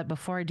families, but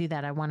before I do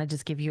that, I want to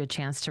just give you a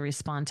chance to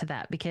respond to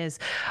that, because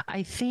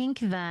I think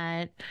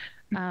that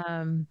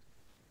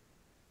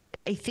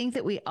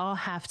we all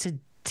have to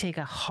take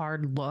a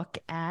hard look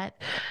at,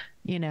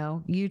 you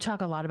know, you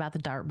talk a lot about the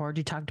dartboard.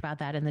 You talked about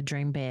that in the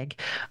Dream Big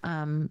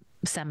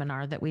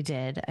seminar that we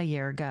did a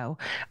year ago,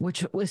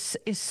 which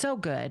is so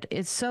good.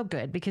 It's so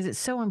good because it's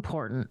so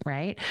important,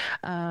 right?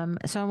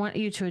 So I want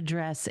you to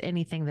address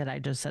anything that I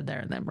just said there,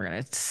 and then we're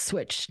going to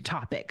switch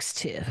topics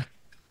to.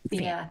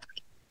 Yeah,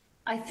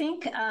 I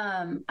think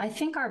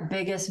our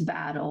biggest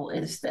battle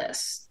is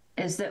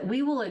that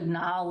we will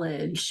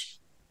acknowledge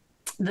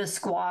the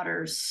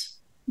squatters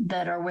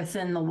that are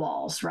within the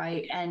walls,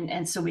 right?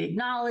 And so we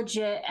acknowledge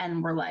it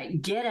and we're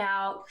like, get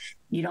out.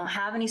 You don't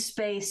have any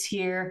space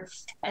here.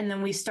 And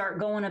then we start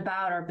going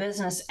about our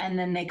business, and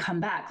then they come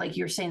back. Like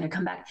you're saying, they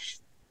come back.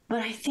 But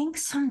I think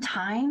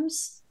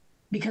sometimes,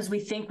 because we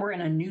think we're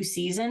in a new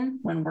season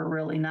when we're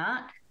really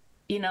not,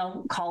 you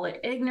know, call it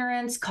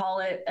ignorance, call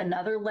it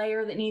another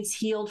layer that needs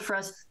healed for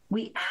us,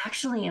 we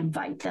actually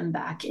invite them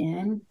back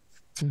in.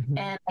 Mm-hmm.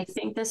 And I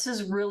think this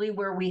is really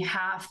where we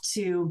have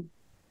to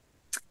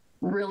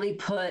really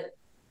put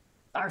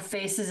our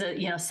faces,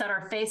 you know, set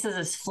our faces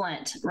as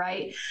flint,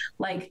 right?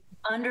 Like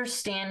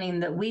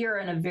understanding that we are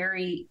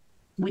in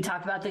we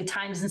talk about the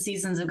times and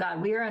seasons of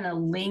God. We are in a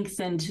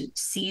lengthened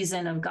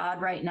season of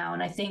God right now.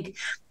 And I think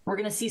we're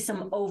going to see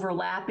some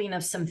overlapping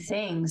of some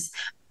things.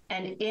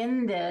 And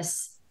in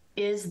this,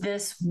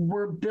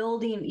 we're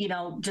building, you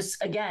know,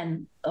 just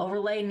again,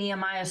 overlay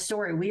Nehemiah's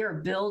story. We are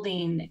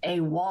building a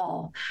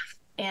wall.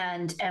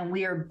 And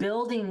we are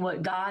building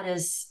what God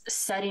is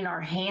setting our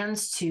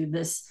hands to,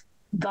 this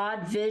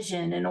God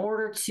vision, in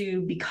order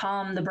to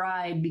become the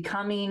bride,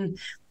 becoming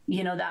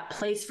that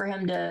place for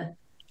him to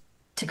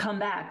come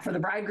back, for the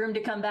bridegroom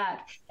to come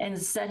back and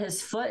set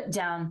his foot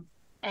down.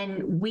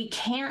 And we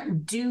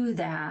can't do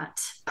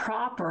that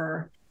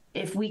proper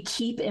if we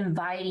keep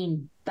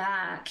inviting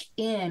back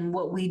in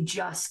what we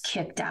just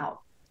kicked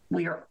out.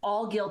 We are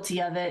all guilty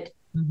of it.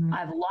 Mm-hmm.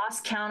 I've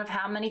lost count of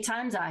how many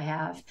times I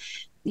have,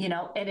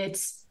 and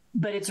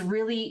but it's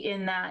really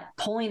in that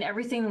pulling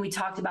everything we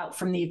talked about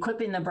from the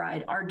equipping the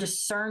bride, our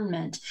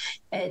discernment,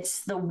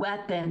 it's the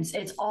weapons,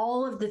 it's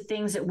all of the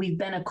things that we've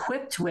been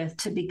equipped with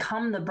to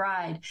become the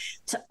bride,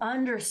 to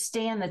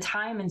understand the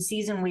time and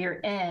season we are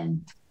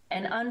in,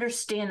 and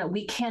understand that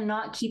we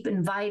cannot keep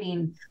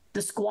inviting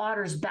the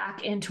squatters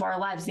back into our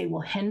lives. They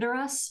will hinder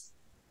us.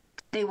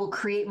 They will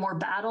create more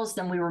battles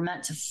than we were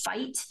meant to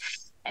fight.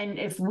 And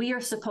if we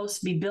are supposed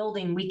to be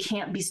building, we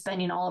can't be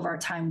spending all of our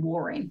time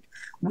warring.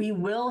 We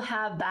will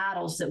have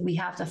battles that we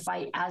have to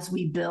fight as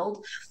we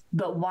build,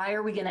 but why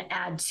are we going to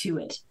add to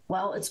it?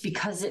 Well, it's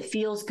because it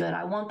feels good.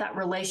 I want that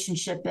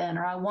relationship in,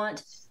 or I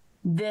want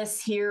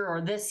this here or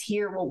this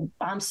here. Well,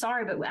 I'm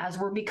sorry, but as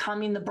we're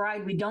becoming the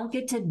bride, we don't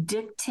get to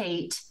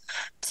dictate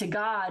to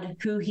God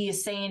who he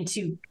is saying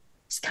to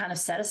kind of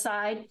set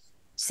aside,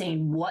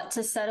 saying what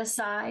to set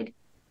aside.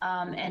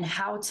 And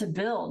how to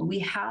build. We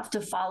have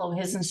to follow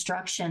his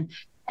instruction.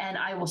 And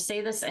I will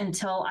say this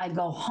until I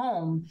go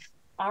home.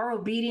 Our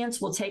obedience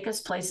will take us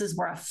places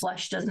where our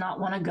flesh does not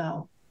want to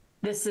go.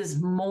 This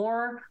is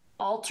more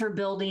altar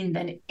building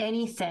than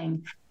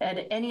anything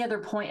at any other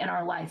point in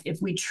our life. If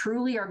we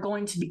truly are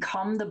going to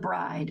become the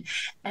bride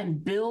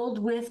and build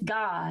with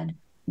God,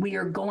 we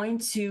are going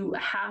to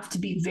have to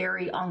be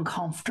very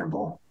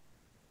uncomfortable.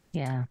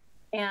 Yeah.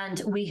 And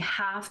we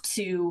have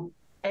to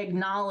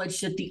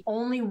acknowledge that the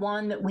only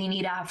one that we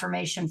need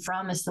affirmation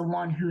from is the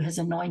one who has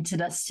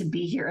anointed us to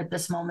be here at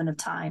this moment of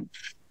time.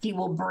 He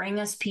will bring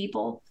us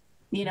people,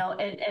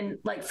 and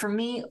like for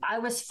me, I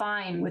was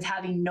fine with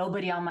having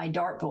nobody on my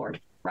dartboard,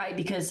 right?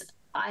 Because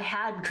I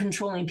had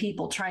controlling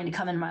people trying to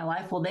come in my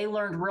life. Well, they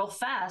learned real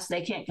fast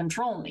they can't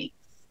control me.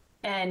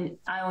 And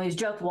I always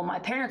joke, well, my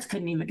parents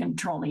couldn't even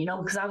control me,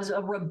 because I was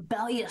a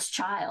rebellious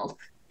child.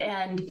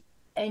 And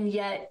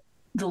yet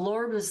the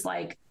Lord was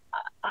like,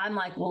 I'm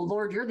like, well,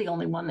 Lord, you're the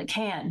only one that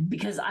can,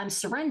 because I'm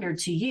surrendered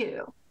to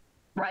you,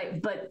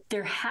 right? But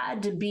there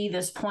had to be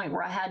this point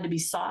where I had to be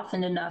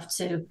softened enough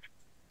to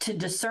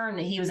discern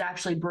that he was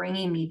actually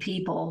bringing me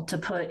people to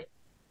put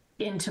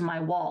into my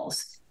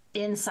walls,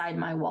 inside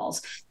my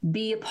walls,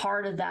 be a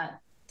part of that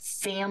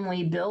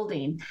family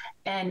building.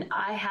 And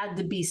I had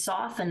to be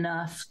soft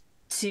enough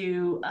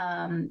to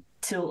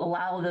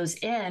allow those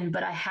in,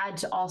 but I had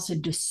to also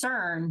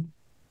discern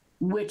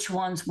which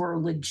ones were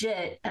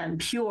legit and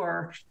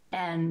pure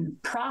and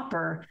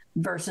proper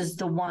versus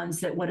the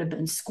ones that would have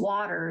been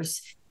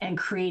squatters and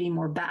creating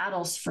more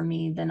battles for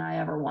me than I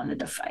ever wanted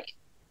to fight.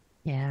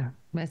 Yeah,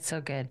 that's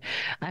so good.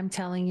 I'm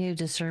telling you,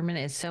 discernment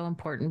is so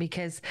important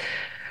because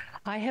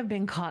I have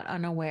been caught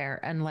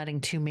unaware and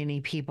letting too many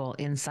people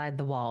inside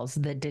the walls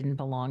that didn't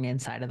belong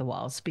inside of the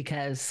walls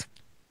because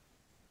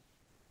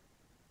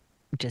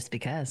we're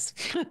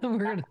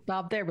going to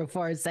stop there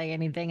before I say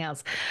anything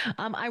else.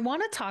 I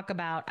want to talk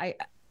about, I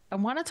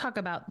want to talk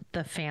about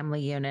the family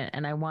unit,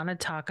 and I want to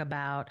talk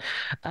about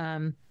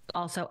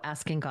also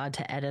asking God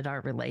to edit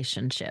our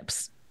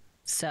relationships.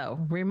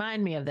 So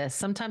remind me of this.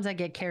 Sometimes I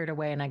get carried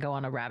away and I go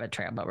on a rabbit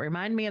trail, but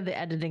remind me of the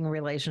editing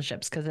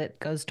relationships because it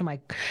goes to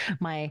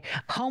my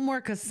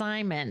homework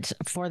assignment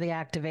for the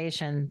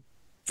activation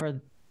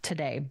for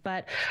today.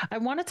 But I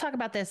want to talk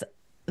about this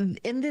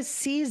in this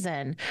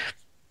season.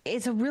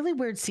 It's a really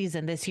weird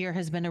season. This year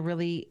has been a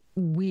really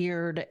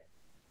weird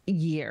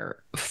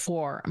year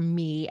for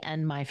me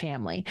and my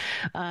family.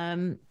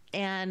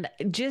 And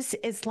just,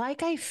 it's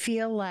like, I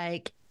feel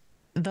like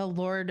the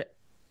Lord,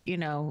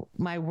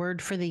 my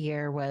word for the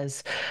year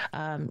was,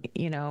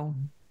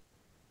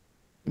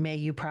 may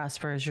you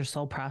prosper as your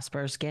soul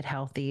prospers, get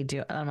healthy.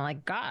 I'm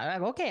like,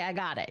 God, okay, I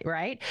got it.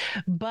 Right.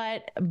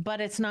 But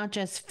it's not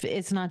just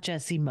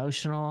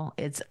emotional.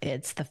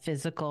 It's the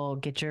physical,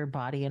 get your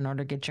body in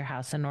order, get your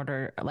house in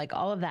order, like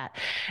all of that.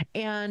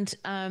 And,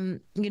 and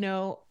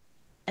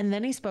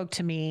then he spoke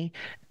to me.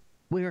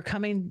 We were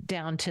coming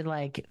down to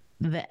like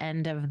the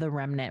end of the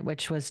remnant,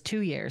 which was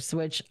 2 years,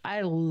 which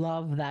I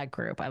love that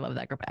group. I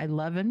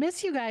love and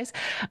miss you guys.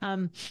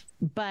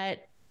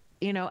 But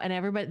and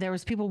everybody, there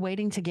was people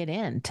waiting to get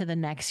in to the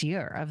next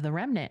year of the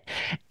remnant.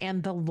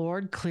 And the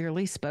Lord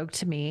clearly spoke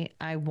to me.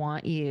 I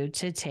want you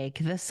to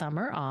take the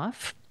summer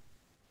off,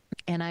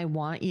 and I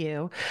want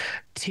you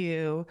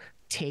to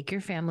take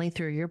your family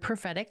through your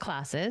prophetic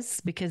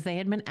classes because they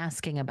had been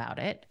asking about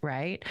it,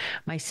 right?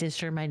 My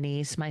sister, my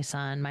niece, my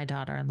son, my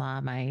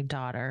daughter-in-law, my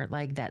daughter,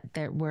 like that,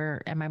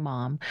 and my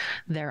mom,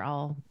 they're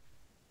all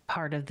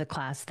part of the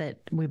class that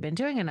we've been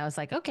doing. And I was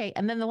like, okay.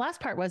 And then the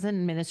last part was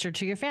minister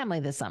to your family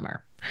this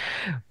summer.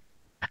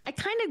 I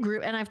kind of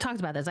group, and I've talked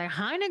about this, I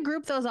kind of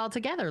group those all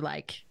together,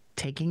 like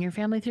taking your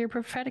family through your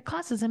prophetic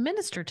classes and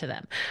minister to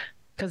them,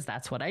 because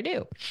that's what I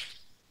do.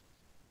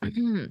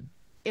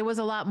 it was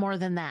a lot more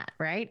than that,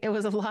 right? It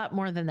was a lot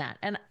more than that.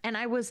 And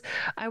I was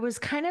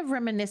kind of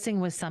reminiscing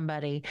with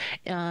somebody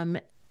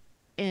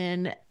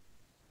in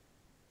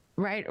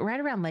right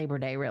around Labor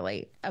Day,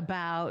 really,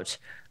 about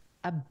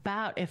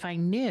if I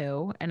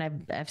knew,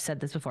 and I've said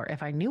this before,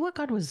 if I knew what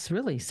God was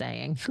really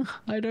saying,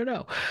 I don't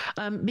know,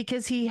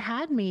 because He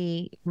had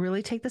me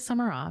really take the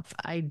summer off.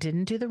 I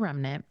didn't do the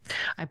remnant.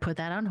 I put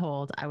that on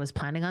hold. I was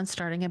planning on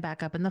starting it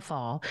back up in the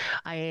fall.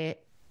 I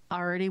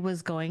already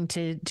was going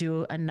to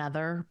do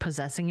another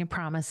Possessing Your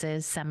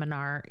Promises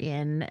seminar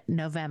in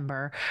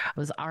November. I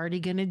was already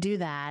going to do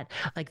that.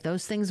 Like,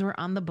 those things were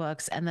on the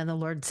books. And then the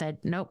Lord said,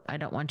 nope, I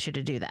don't want you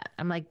to do that.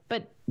 I'm like,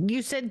 but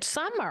you said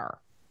summer.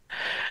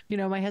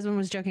 My husband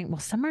was joking. Well,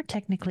 summer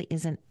technically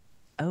isn't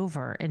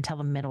over until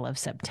the middle of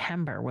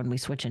September, when we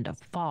switch into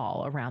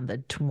fall around the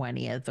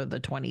 20th or the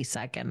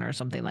 22nd or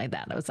something like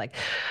that. I was like,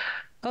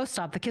 oh,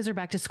 stop. The kids are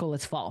back to school.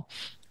 It's fall.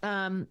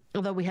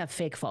 Although we have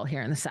fake fall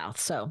here in the South.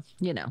 So,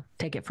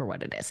 take it for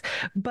what it is.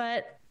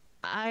 But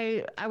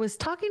I was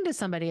talking to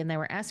somebody and they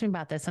were asking me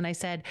about this. And I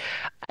said,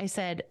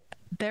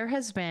 there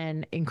has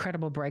been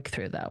incredible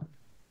breakthrough, though,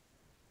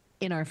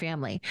 in our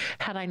family.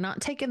 Had I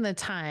not taken the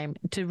time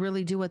to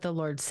really do what the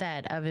Lord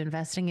said of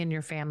investing in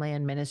your family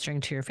and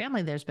ministering to your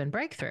family, there's been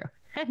breakthrough.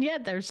 And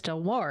yet there's still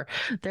war.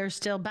 There's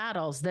still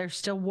battles. There's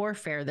still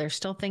warfare. There's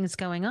still things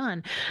going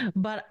on.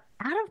 But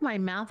out of my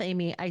mouth,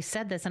 Amy, I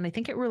said this, and I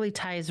think it really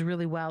ties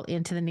really well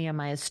into the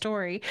Nehemiah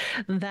story,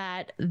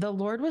 that the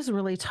Lord was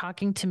really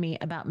talking to me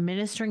about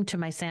ministering to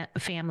my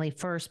family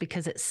first,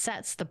 because it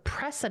sets the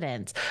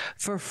precedent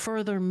for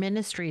further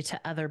ministry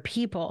to other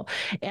people.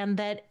 And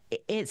that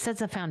it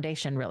sets a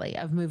foundation, really,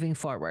 of moving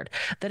forward.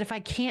 That if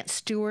I can't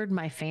steward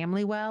my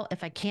family well,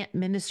 if I can't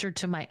minister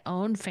to my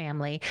own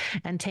family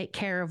and take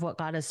care of what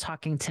God is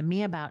talking to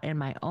me about in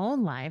my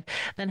own life,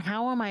 then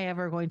how am I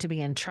ever going to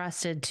be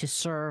entrusted to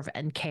serve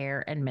and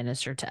care and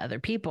minister to other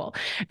people?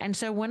 And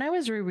so when I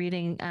was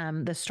rereading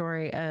the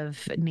story of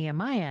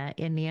Nehemiah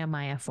in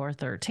Nehemiah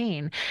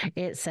 4:13,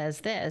 it says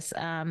this,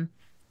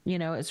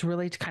 it's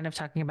really kind of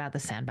talking about the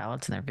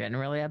Sanballats, and they're getting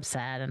really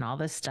upset and all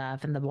this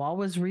stuff. And the wall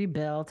was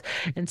rebuilt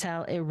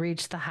until it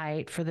reached the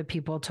height for the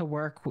people to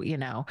work,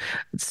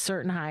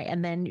 certain height.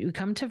 And then you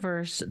come to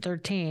verse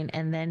 13,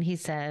 and then he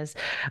says,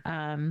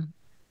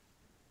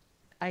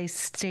 I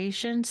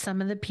stationed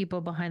some of the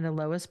people behind the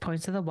lowest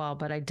points of the wall,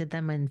 but I did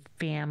them in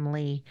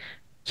family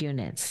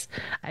units.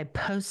 I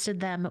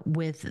posted them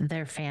with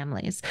their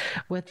families,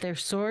 with their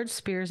swords,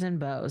 spears, and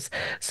bows.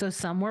 So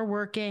some were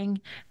working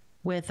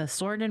with a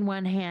sword in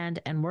one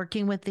hand and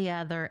working with the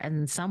other,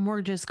 and some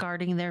were just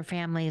guarding their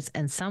families,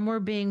 and some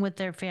were being with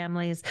their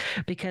families,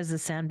 because the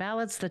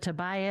Sanballats, the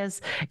Tobias,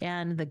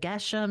 and the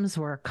Geshems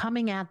were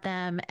coming at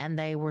them, and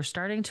they were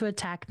starting to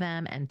attack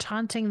them and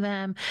taunting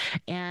them,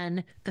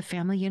 and the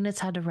family units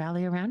had to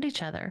rally around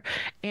each other.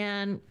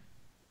 And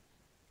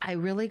I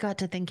really got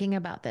to thinking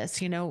about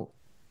this.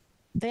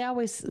 They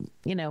always,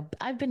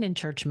 I've been in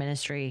church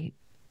ministry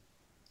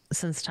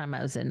since the time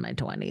I was in my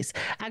 20s.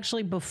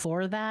 Actually,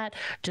 before that,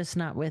 just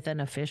not with an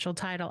official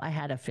title. I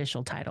had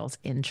official titles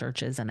in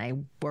churches, and I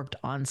worked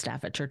on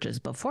staff at churches.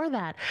 Before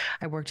that,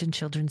 I worked in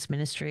children's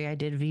ministry. I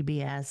did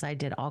VBS. I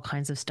did all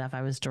kinds of stuff.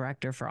 I was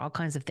director for all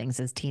kinds of things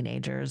as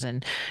teenagers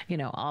and,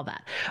 all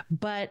that.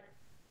 But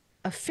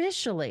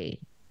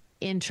officially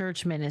in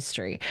church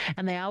ministry,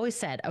 and they always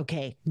said,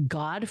 okay,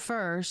 God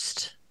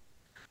first,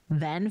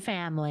 then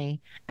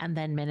family, and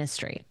then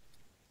ministry.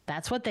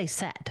 That's what they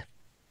said.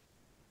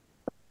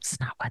 It's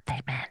not what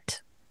they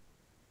meant.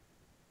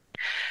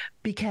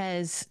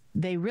 Because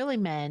they really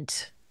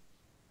meant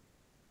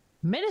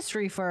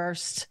ministry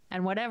first,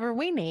 and whatever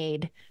we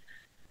need,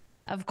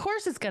 of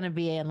course it's going to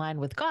be in line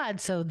with God.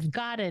 So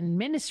God and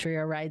ministry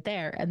are right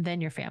there, and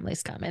then your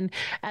families come. And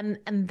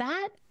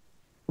that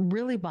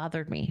really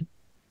bothered me.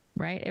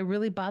 Right? It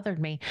really bothered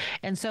me.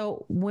 And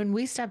so when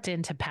we stepped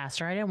into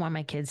pastor, I didn't want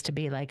my kids to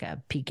be like a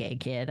PK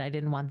kid. I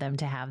didn't want them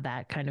to have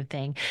that kind of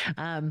thing.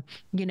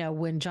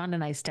 When John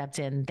and I stepped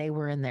in, they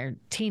were in their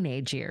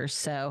teenage years.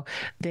 So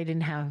they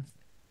didn't have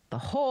the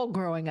whole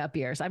growing up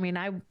years.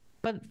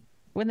 But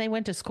when they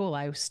went to school,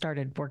 I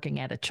started working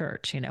at a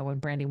church. When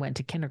Brandy went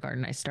to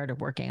kindergarten, I started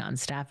working on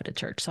staff at a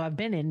church. So I've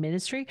been in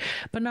ministry,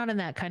 but not in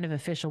that kind of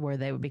official where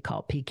they would be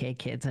called PK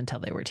kids until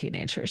they were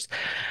teenagers.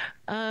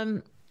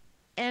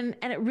 And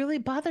it really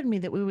bothered me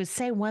that we would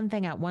say one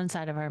thing out one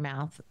side of our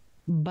mouth,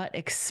 but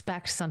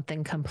expect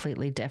something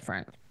completely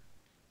different.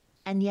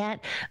 And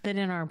yet that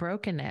in our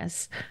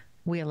brokenness,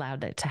 we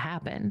allowed it to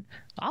happen.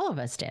 All of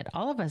us did.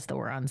 All of us that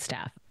were on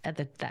staff at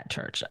that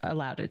church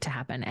allowed it to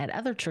happen. At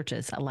other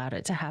churches allowed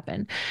it to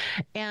happen.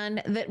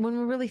 And that when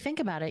we really think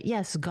about it,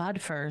 yes,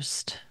 God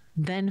first,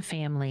 then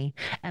family,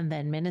 and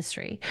then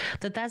ministry.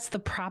 That's the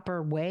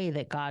proper way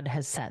that God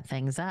has set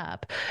things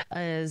up,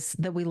 is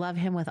that we love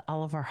him with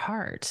all of our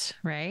heart,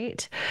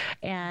 right?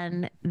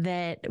 And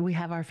that we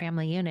have our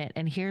family unit.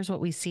 And here's what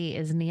we see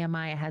is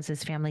Nehemiah has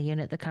his family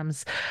unit that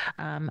comes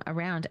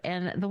around.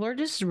 And the Lord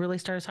just really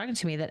started talking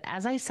to me that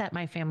as I set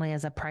my family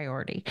as a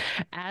priority,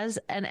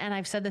 and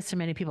I've said this to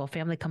many people,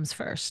 family comes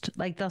first.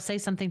 Like they'll say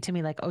something to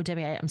me like, oh,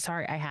 Debbie, I'm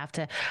sorry,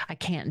 I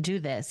can't do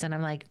this. And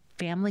I'm like,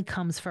 family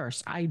comes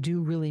first. I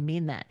do really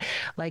mean that.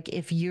 Like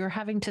if you're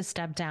having to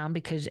step down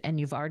and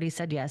you've already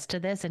said yes to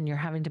this and you're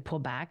having to pull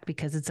back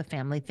because it's a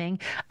family thing,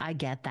 I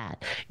get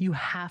that. You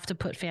have to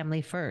put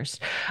family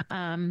first.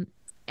 And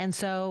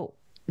so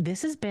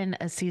this has been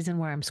a season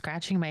where I'm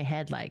scratching my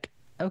head like,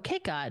 okay,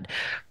 God,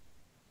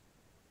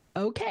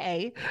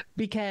 okay,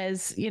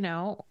 because,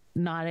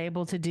 not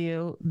able to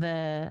do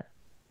the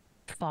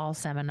fall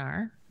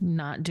seminar,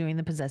 not doing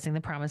the possessing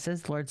the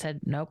promises. The Lord said,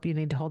 nope, you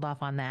need to hold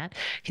off on that.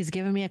 He's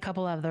given me a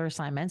couple other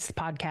assignments. The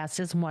podcast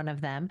is one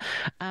of them.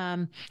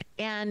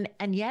 And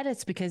yet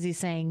it's because he's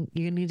saying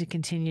you need to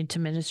continue to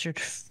minister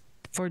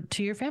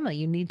to your family.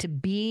 You need to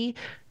be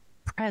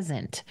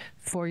present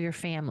for your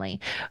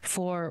family,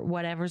 for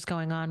whatever's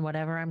going on,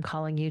 whatever I'm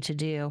calling you to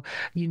do.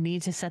 You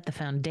need to set the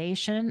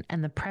foundation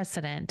and the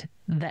precedent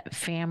that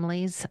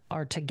families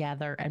are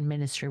together and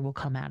ministry will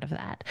come out of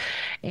that.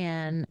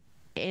 And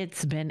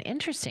it's been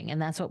interesting. And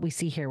that's what we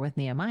see here with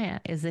Nehemiah,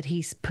 is that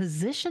he's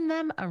positioned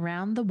them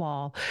around the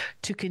wall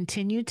to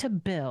continue to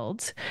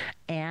build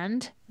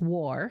and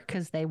war,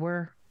 because they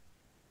were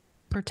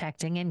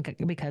protecting and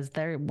because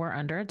they were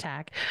under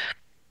attack,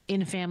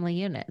 in family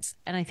units.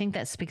 And I think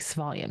that speaks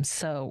volumes.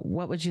 So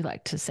what would you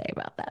like to say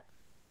about that?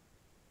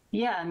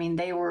 Yeah, I mean,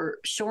 they were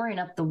shoring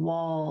up the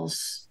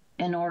walls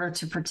in order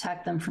to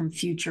protect them from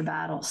future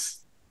battles,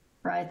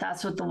 right?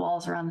 That's what the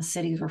walls around the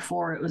cities were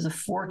for. It was a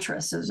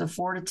fortress. It was a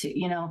fortitude,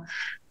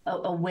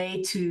 a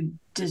way to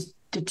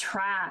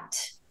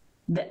detract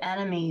the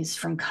enemies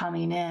from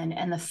coming in.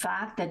 And the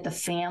fact that the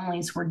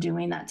families were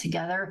doing that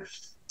together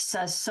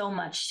says so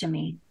much to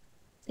me.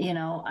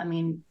 I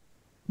mean,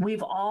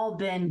 we've all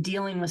been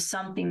dealing with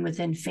something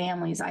within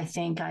families. I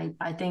think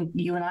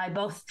you and I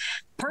both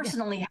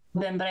personally have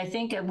been, but I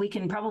think we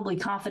can probably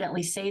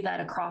confidently say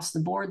that across the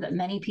board, that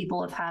many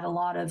people have had a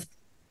lot of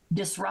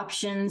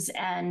disruptions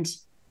and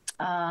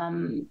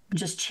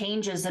just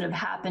changes that have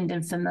happened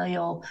in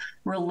familial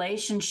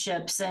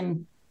relationships.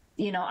 And,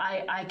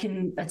 I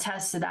can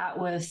attest to that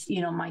with,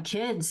 my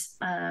kids.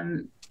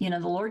 The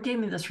Lord gave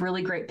me this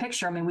really great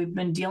picture. I mean, we've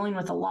been dealing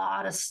with a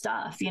lot of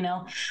stuff,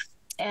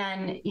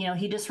 and,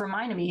 he just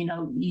reminded me,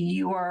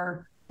 you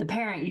are the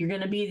parent, you're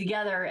going to be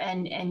together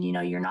and,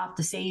 you're not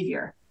the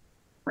savior,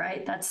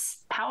 right?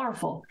 That's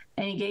powerful.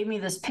 And he gave me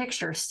this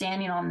picture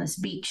standing on this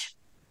beach.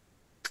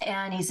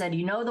 And he said,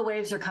 the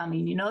waves are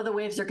coming, the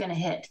waves are going to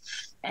hit.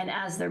 And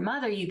as their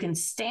mother, you can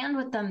stand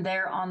with them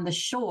there on the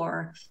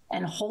shore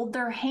and hold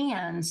their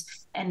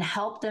hands and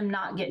help them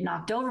not get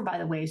knocked over by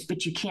the waves,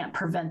 but you can't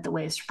prevent the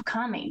waves from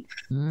coming.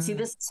 See,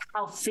 this is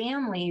how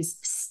families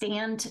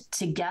stand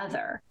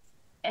together.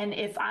 And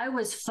if I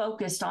was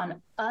focused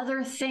on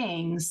other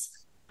things,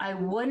 I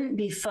wouldn't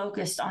be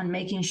focused on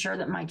making sure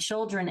that my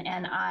children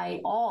and I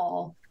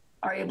all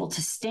are able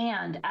to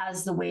stand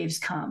as the waves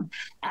come,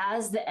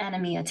 as the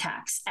enemy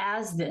attacks,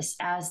 as this,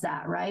 as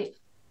that, right?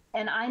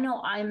 And I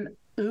know I'm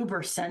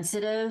uber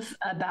sensitive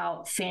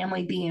about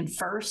family being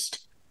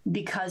first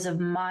because of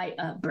my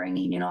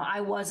upbringing.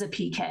 I was a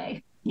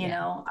PK,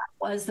 I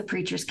was the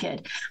preacher's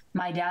kid.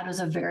 My dad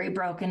was a very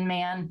broken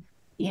man.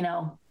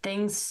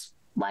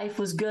 Life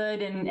was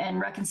good and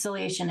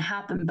reconciliation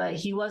happened, but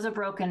he was a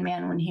broken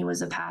man when he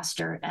was a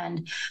pastor.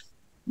 And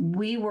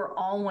we were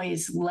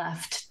always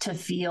left to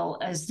feel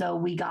as though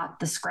we got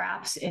the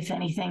scraps, if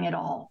anything at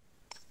all.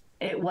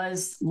 It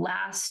was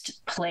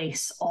last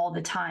place all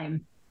the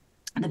time.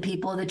 The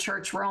people of the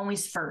church were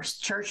always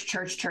first. Church.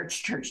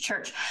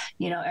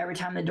 Every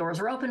time the doors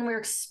were open, we were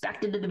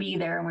expected to be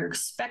there and we were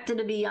expected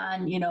to be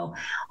on,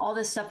 all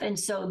this stuff. And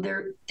so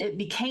it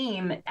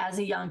became, as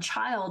a young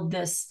child,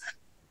 this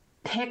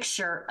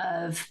picture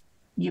of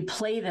you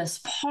play this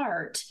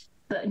part,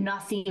 but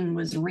nothing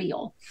was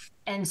real.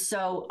 And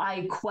so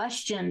I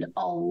questioned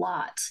a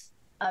lot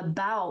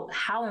about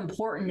how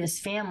important is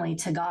family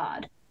to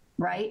God,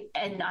 right?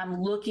 And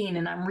I'm looking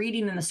and I'm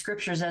reading in the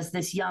scriptures as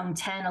this young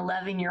 10,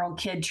 11-year-old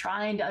kid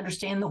trying to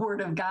understand the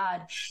word of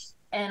God.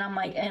 And I'm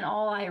like, and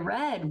all I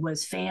read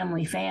was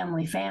family,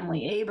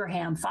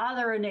 Abraham,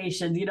 father of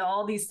nations,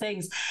 all these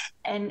things.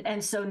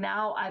 And so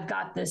now I've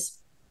got this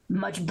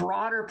much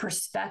broader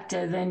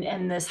perspective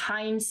and this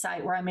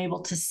hindsight where I'm able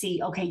to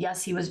see, okay,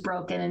 yes, he was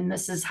broken and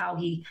this is how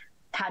he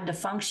had to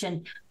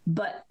function,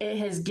 but it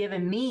has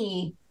given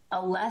me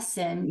a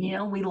lesson.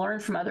 We learn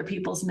from other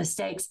people's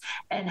mistakes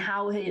and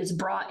how it is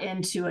brought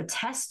into a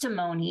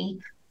testimony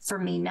for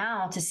me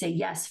now to say,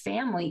 yes,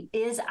 family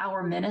is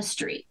our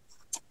ministry.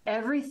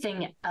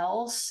 Everything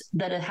else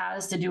that it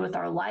has to do with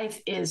our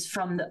life is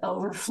from the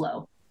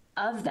overflow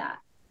of that.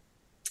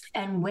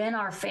 And when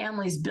our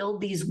families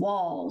build these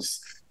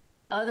walls,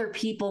 other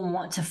people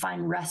want to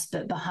find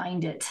respite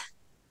behind it.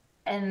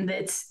 And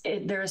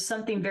there's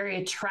something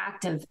very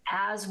attractive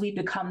as we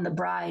become the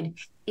bride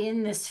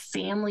in this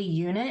family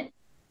unit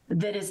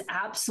that is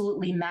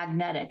absolutely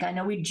magnetic. I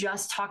know we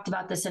just talked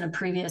about this in a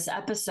previous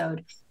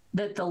episode,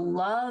 that the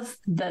love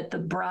that the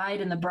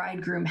bride and the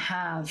bridegroom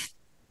have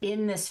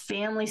in this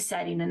family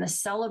setting, in the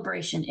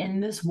celebration, in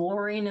this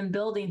warring and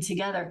building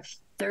together,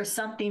 there's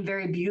something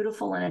very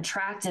beautiful and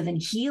attractive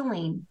and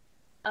healing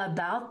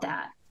about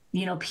that.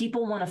 You know,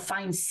 people want to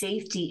find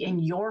safety in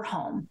your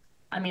home.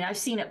 I mean, I've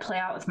seen it play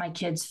out with my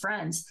kids'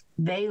 friends.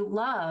 They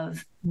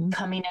love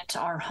coming into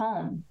our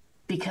home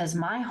because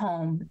my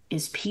home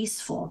is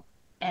peaceful.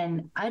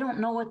 And I don't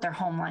know what their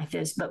home life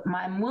is, but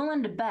I'm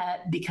willing to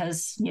bet,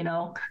 because, you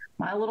know,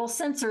 my little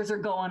sensors are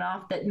going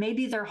off, that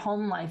maybe their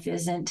home life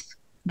isn't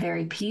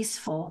very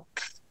peaceful.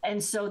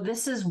 And so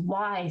this is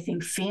why I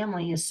think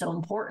family is so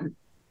important.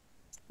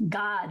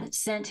 God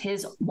sent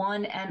his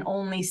one and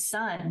only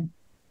son,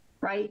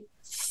 right?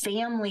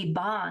 Family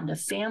bond, a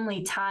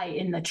family tie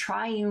in the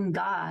triune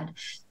God,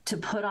 to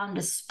put on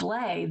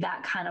display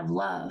that kind of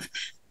love,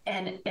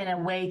 and in a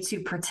way to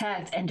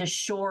protect and to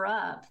shore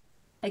up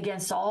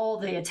against all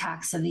the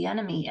attacks of the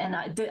enemy. And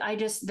I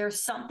just,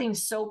 there's something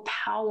so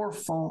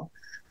powerful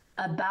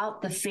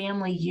about the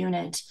family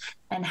unit,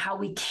 and how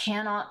we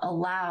cannot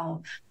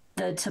allow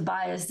the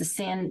Tobias, the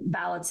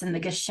Sanballats, and the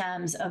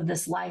Geshems of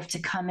this life to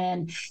come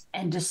in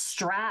and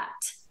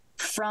distract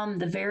from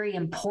the very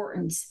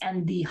importance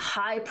and the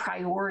high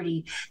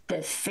priority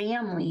that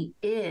family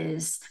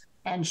is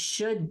and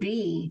should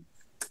be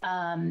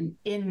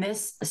in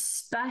this,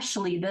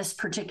 especially this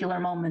particular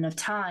moment of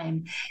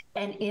time,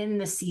 and in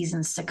the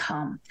seasons to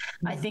come.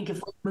 Mm-hmm. I think if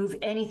we move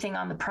anything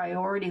on the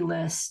priority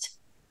list,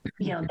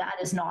 you know, that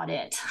is not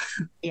it.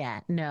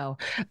 Yeah, no.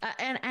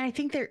 And I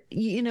think there,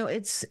 you know,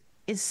 it's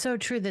so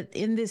true that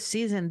in this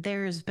season,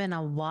 there's been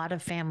a lot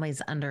of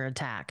families under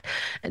attack.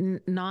 And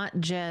not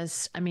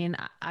just, I mean,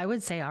 I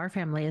would say our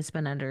family has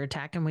been under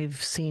attack, and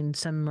we've seen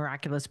some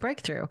miraculous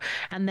breakthrough.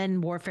 And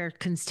then warfare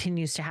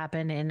continues to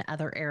happen in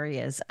other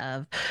areas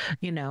of,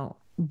 you know,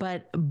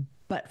 but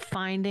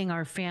finding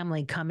our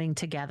family coming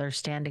together,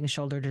 standing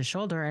shoulder to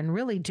shoulder, and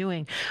really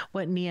doing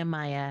what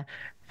Nehemiah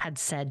had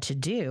said to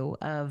do,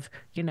 of,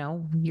 you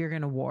know, you're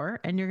going to war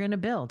and you're going to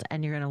build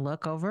and you're going to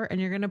look over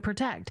and you're going to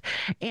protect.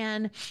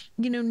 And,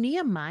 you know,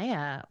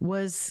 Nehemiah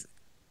was,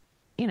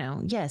 you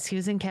know, yes, he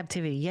was in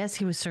captivity. Yes,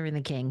 he was serving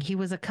the king. He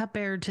was a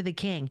cupbearer to the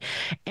king.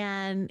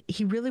 And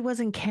he really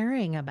wasn't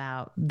caring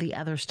about the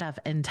other stuff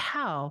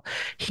until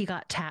he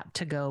got tapped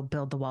to go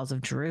build the walls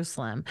of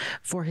Jerusalem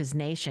for his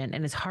nation.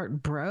 And his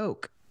heart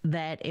broke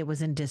that it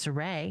was in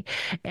disarray.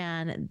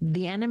 And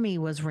the enemy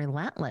was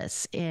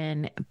relentless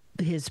in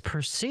his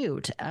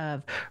pursuit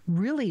of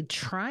really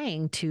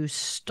trying to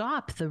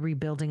stop the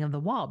rebuilding of the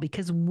wall,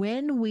 because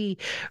when we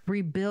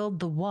rebuild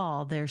the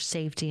wall, there's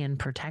safety and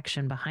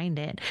protection behind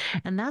it.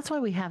 And that's why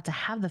we have to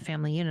have the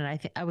family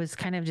unit. I was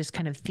kind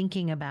of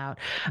thinking about,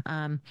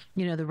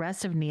 you know, the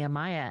rest of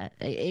Nehemiah.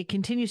 It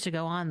continues to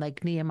go on,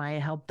 like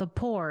Nehemiah helped the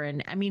poor.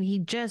 And I mean, he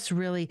just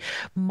really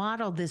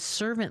modeled this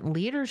servant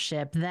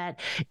leadership that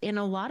in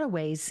a lot of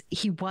ways,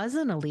 he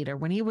wasn't a leader.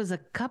 When he was a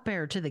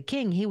cupbearer to the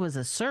king, he was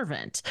a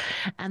servant.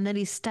 And then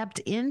he stepped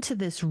into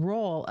this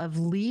role of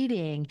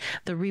leading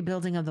the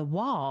rebuilding of the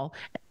wall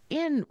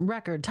in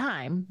record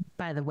time,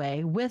 by the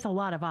way, with a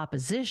lot of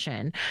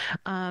opposition.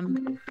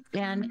 And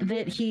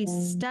that he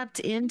stepped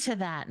into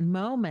that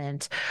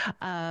moment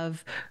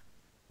of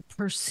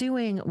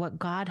pursuing what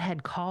God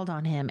had called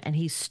on him, and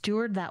he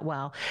stewarded that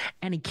well,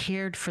 and he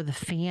cared for the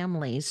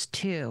families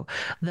too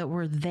that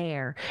were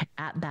there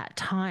at that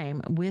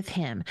time with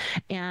him.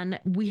 And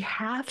we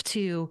have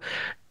to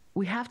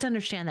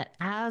understand that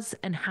as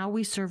and how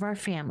we serve our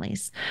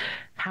families,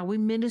 how we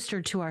minister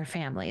to our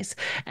families.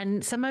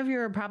 And some of you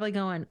are probably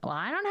going, well,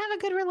 I don't have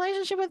a good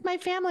relationship with my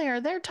family,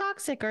 or they're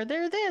toxic, or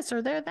they're this,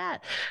 or they're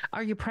that.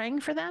 Are you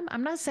praying for them?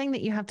 I'm not saying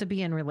that you have to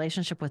be in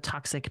relationship with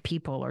toxic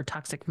people or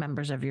toxic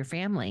members of your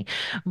family,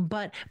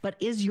 but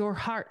is your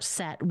heart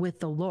set with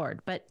the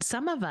Lord? But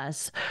some of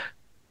us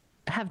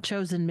have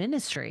chosen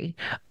ministry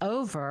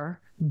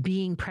over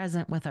being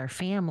present with our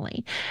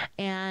family,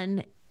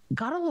 and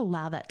God will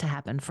allow that to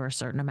happen for a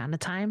certain amount of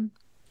time.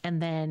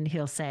 And then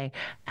he'll say,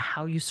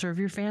 how you serve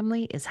your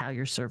family is how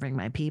you're serving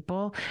my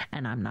people.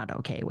 And I'm not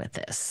okay with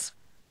this.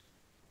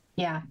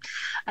 Yeah,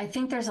 I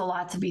think there's a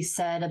lot to be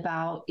said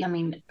about, I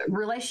mean,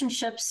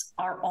 relationships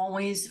are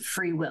always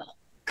free will.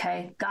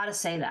 Okay. Got to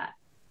say that.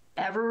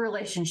 Every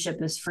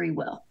relationship is free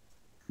will.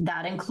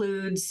 That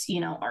includes, you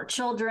know, our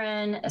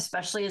children,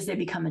 especially as they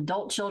become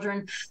adult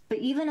children. But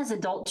even as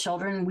adult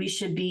children, we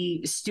should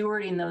be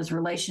stewarding those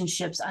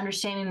relationships,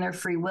 understanding their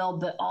free will,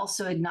 but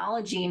also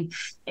acknowledging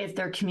if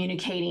they're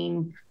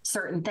communicating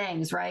certain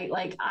things, right?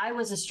 Like, I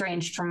was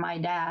estranged from my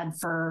dad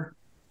for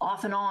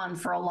off and on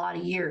for a lot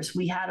of years.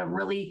 We had a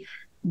really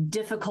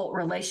difficult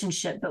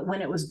relationship, but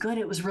when it was good,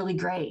 it was really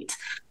great,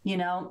 you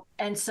know?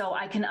 And so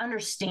I can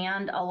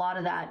understand a lot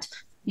of that,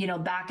 you know,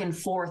 back and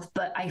forth,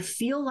 but I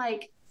feel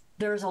like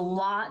there's a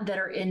lot that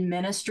are in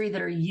ministry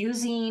that are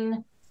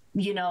using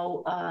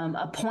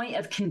a point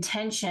of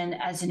contention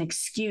as an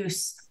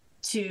excuse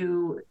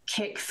to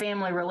kick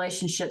family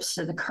relationships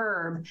to the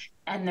curb,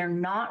 and they're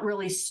not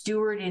really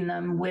stewarding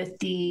them with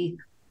the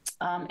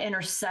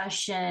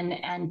intercession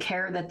and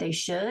care that they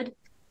should.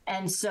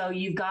 And so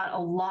you've got a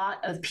lot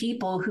of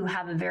people who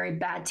have a very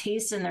bad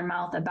taste in their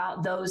mouth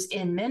about those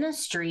in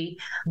ministry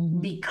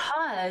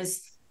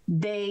because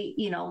they,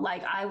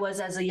 like I was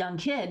as a young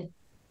kid,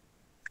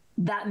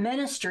 that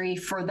ministry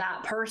for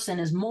that person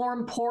is more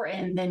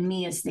important than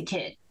me as the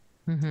kid.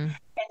 And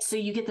so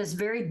you get this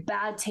very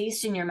bad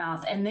taste in your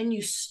mouth, and then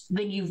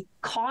you've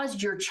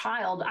caused your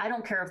child, I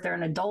don't care if they're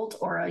an adult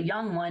or a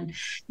young one,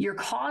 you're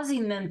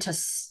causing them to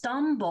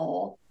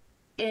stumble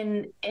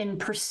in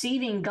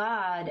perceiving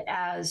God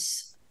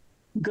as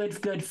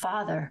good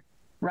father,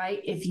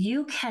 right? If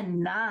you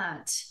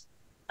cannot,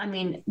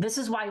 this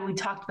is why we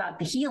talked about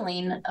the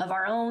healing of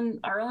our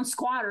own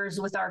squatters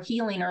with our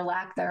healing or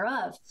lack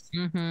thereof,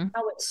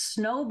 how it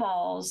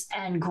snowballs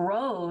and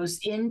grows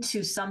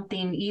into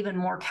something even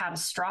more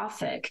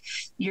catastrophic.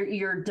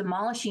 You're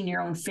demolishing your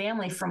own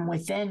family from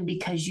within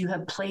because you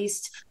have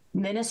placed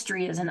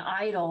ministry as an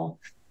idol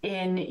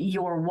in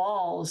your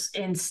walls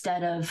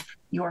instead of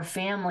your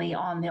family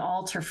on the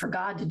altar for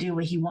God to do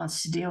what he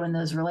wants to do in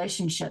those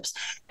relationships.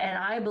 And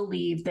I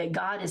believe that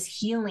God is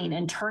healing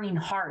and turning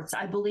hearts.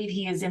 I believe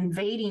he is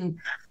invading,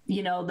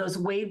 those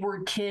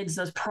wayward kids,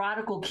 those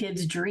prodigal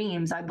kids'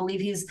 dreams. I believe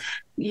he's,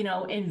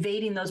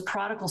 invading those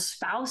prodigal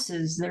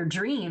spouses, their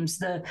dreams,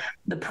 the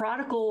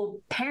prodigal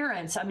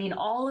parents.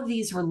 All of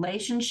these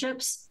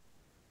relationships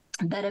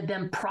that have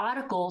been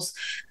prodigals,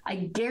 I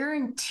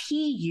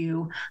guarantee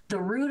you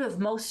the root of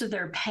most of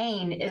their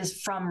pain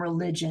is from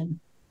religion.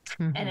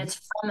 And it's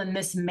from a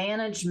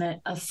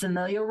mismanagement of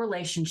familial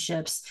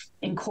relationships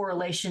in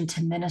correlation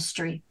to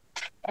ministry.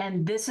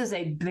 And this is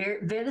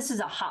this is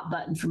a hot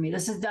button for me.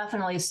 This is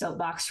definitely a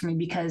soapbox for me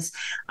because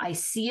I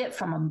see it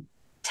from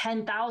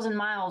 10,000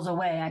 miles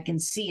away. I can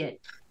see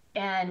it.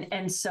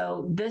 And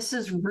so this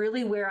is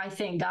really where I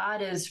think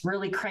God is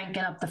really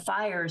cranking up the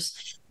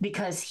fires,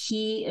 because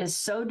he is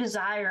so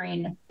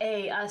desiring,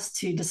 us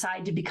to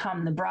decide to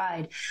become the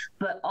bride,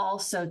 but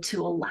also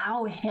to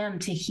allow him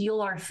to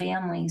heal our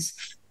families,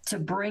 to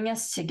bring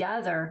us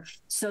together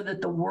so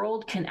that the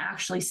world can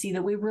actually see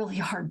that we really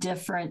are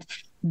different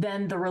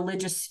than the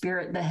religious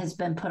spirit that has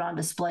been put on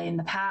display in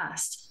the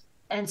past.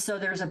 And so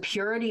there's a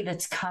purity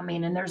that's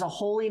coming, and there's a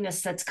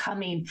holiness that's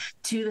coming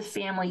to the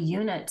family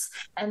units.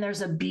 And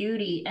there's a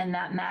beauty and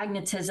that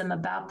magnetism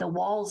about the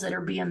walls that are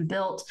being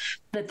built,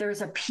 that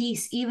there's a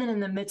peace even in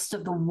the midst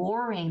of the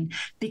warring,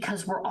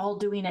 because we're all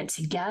doing it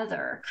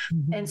together.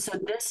 And so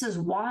this is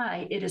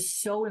why it is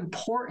so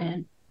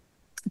important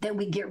that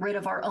we get rid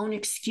of our own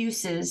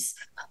excuses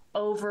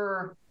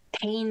over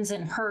pains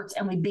and hurts,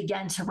 and we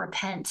begin to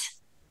repent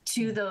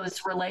to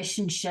those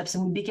relationships,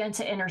 and we begin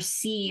to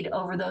intercede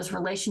over those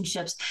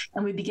relationships,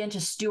 and we begin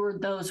to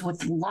steward those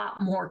with a lot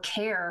more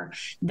care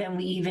than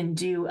we even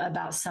do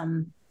about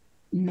some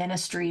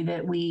ministry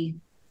that we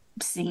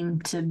seem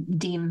to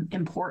deem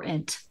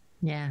important.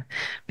 Yeah,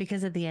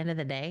 because at the end of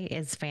the day,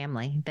 it's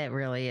family that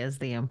really is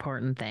the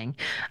important thing.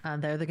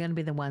 They're going to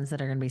be the ones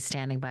that are going to be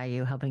standing by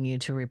you, helping you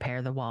to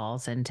repair the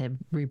walls and to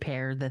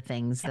repair the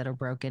things that are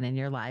broken in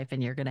your life,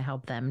 and you're going to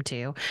help them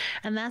too.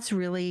 And that's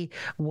really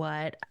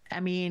what,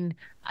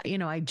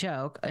 I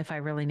joke if I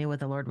really knew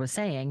what the Lord was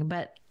saying,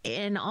 but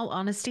in all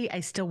honesty, I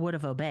still would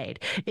have obeyed.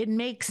 It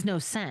makes no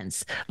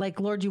sense. Like,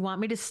 Lord, you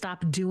want me to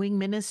stop doing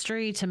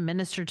ministry to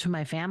minister to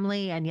my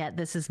family, and yet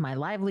this is my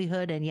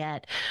livelihood, and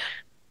yet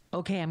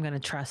okay, I'm going to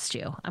trust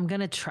you. I'm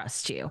going to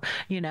trust you.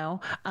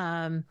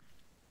 Somebody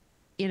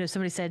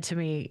said to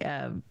me,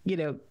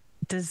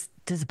 does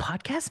a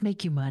podcast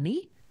make you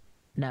money?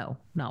 No,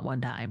 not one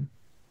time.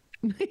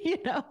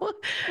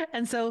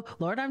 And so,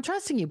 Lord, I'm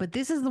trusting you, but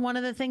this is one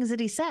of the things that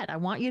he said. I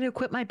want you to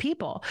equip my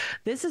people.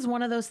 This is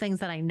one of those things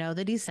that I know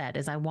that he said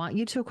is I want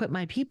you to equip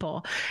my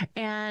people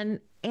and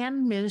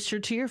minister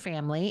to your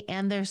family.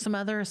 And there's some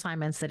other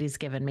assignments that he's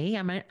given me.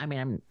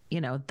 I'm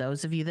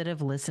those of you that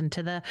have listened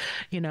to the,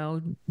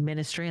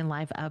 ministry and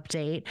life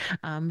update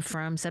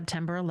from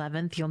September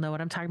 11th, you'll know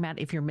what I'm talking about.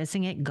 If you're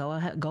missing it,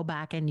 go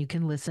back and you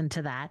can listen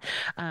to that.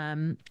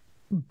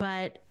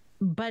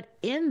 But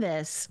in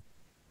this,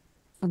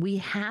 we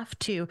have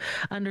to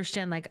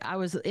understand, like I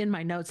was in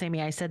my notes,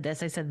 Amy, I said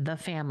the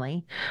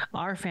family,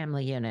 our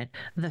family unit,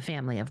 the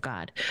family of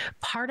God.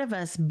 Part of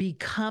us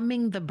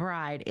becoming the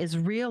bride is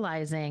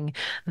realizing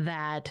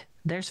that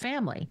there's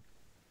family.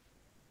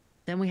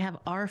 Then we have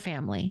our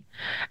family.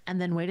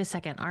 And then wait a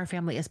second, our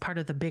family is part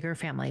of the bigger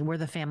family. We're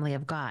the family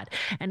of God.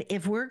 And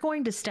if we're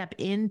going to step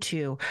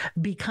into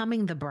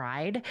becoming the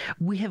bride,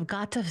 we have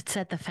got to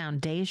set the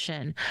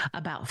foundation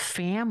about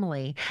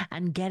family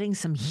and getting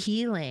some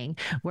healing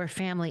where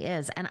family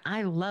is. And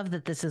I love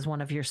that this is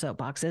one of your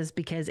soapboxes,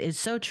 because it's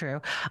so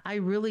true. I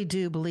really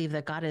do believe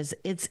that God is,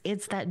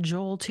 it's that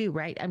Joel too,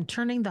 right? I'm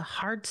turning the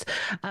hearts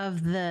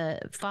of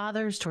the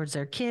fathers towards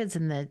their kids,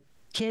 and the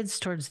kids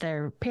towards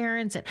their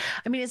parents. And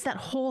I mean, it's that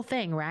whole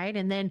thing, right?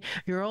 And then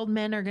your old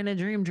men are going to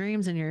dream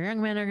dreams and your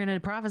young men are going to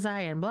prophesy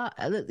and blah.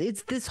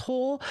 It's this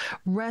whole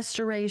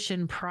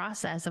restoration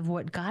process of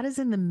what God is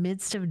in the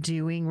midst of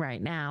doing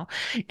right now.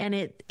 And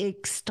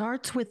it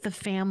starts with the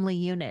family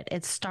unit.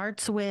 It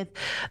starts with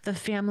the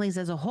families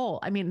as a whole.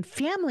 I mean,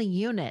 family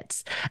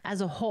units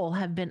as a whole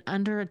have been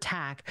under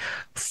attack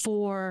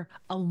for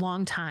a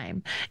long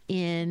time,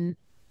 in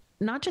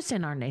not just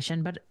in our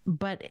nation,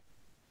 but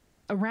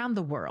around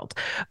the world.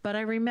 But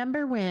I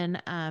remember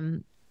when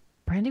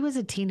Brandy was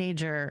a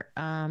teenager.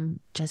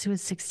 Jesse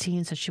was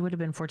 16, so she would have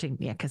been 14.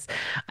 Yeah, because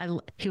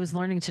he was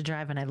learning to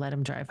drive, and I let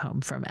him drive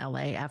home from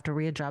LA after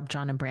we had dropped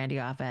John and Brandy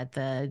off at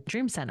the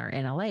Dream Center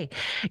in LA.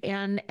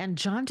 And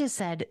John just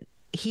said,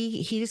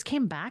 he just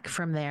came back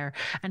from there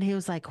and he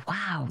was like,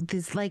 wow,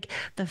 this, like,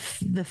 the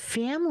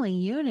family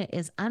unit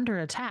is under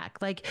attack.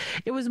 Like,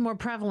 it was more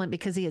prevalent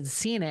because he had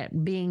seen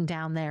it being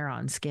down there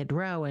on Skid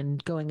Row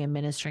and going and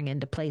ministering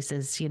into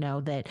places, you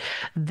know, that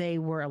they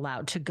were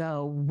allowed to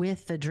go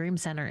with the Dream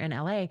Center in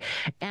LA.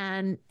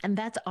 And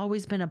that's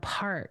always been a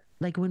part.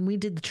 Like, when we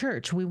did the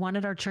church, we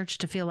wanted our church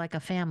to feel like a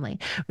family.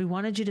 We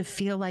wanted you to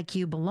feel like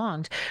you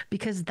belonged,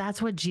 because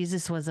that's what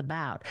Jesus was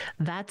about.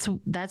 That's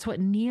what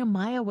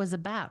Nehemiah was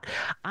about.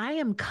 I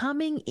am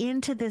coming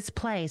into this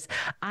place.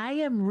 I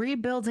am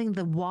rebuilding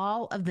the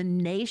wall of the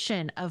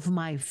nation of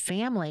my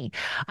family.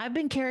 I've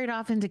been carried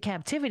off into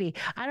captivity.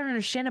 I don't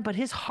understand it, but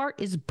his heart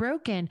is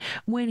broken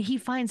when he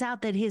finds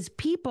out that his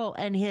people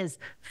and his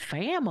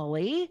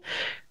family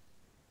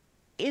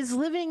is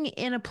living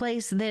in a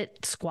place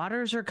that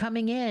squatters are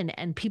coming in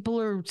and people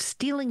are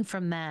stealing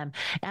from them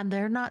and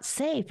they're not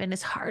safe, and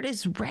his heart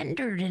is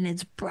rendered and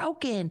it's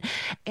broken,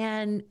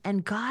 and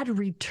God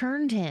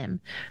returned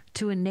him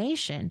to a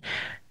nation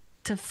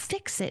to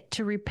fix it,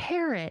 to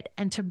repair it,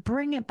 and to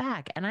bring it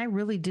back. And I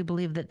really do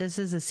believe that this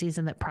is a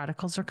season that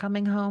prodigals are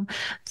coming home.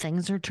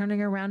 Things are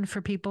turning around for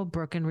people.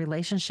 Broken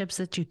relationships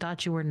that you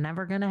thought you were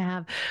never going to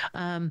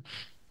have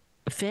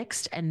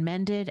fixed and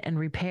mended and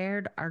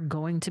repaired are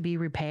going to be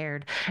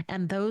repaired.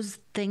 And those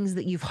things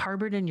that you've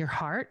harbored in your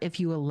heart, if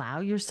you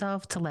allow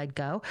yourself to let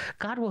go,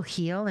 God will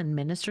heal and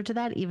minister to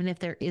that. Even if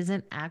there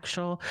isn't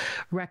actual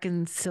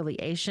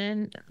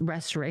reconciliation,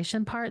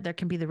 restoration part, there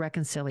can be the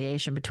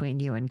reconciliation between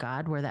you and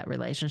God where that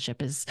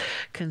relationship is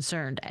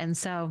concerned. And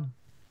so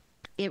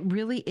it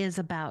really is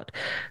about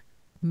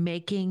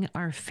making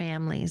our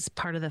families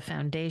part of the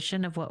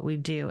foundation of what we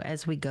do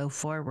as we go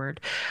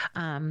forward.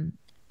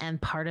 And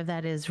part of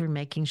that is we're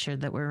making sure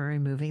that we're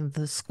removing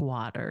the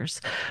squatters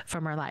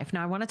from our life.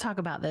 Now, I want to talk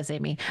about this,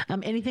 Amy.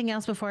 Anything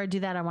else before I do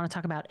that? I want to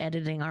talk about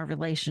editing our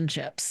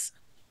relationships.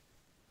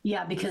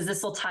 Yeah, because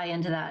this will tie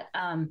into that.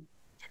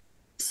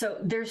 So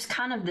there's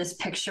kind of this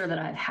picture that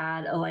I've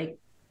had, like,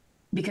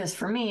 because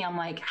for me, I'm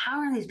like,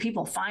 how are these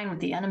people fine with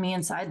the enemy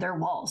inside their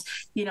walls?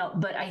 You know,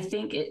 but I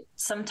think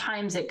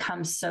sometimes it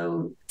comes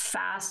so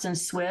fast and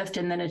swift,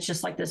 and then it's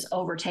just like this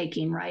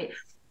overtaking, right?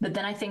 But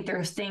then I think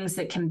there's things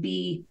that can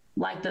be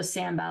like those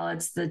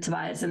Sanballats, the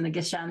Tobias and the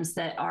Geshems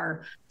that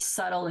are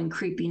subtle and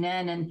creeping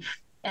in. And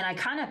I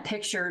kind of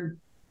pictured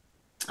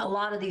a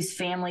lot of these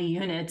family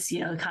units,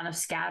 you know, kind of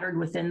scattered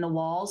within the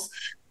walls,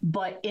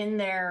 but in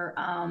their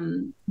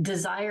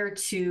desire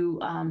to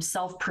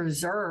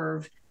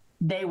self-preserve,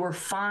 they were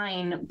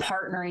fine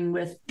partnering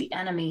with the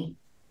enemy,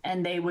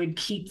 and they would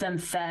keep them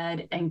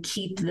fed and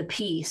keep the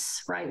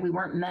peace, right? We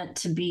weren't meant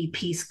to be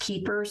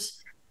peacekeepers.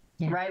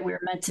 Yeah. Right? We were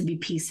meant to be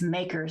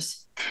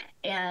peacemakers.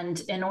 And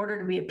in order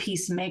to be a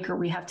peacemaker,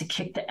 we have to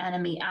kick the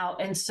enemy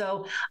out. And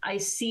so I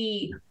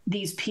see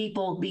these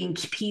people being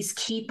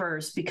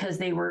peacekeepers because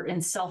they were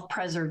in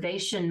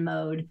self-preservation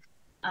mode.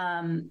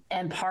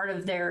 And part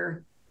of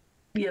their,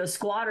 you know,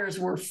 squatters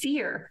were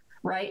fear,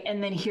 right?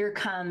 And then here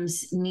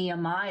comes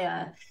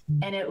Nehemiah.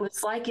 And it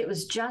was like it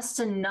was just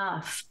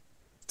enough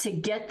to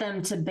get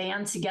them to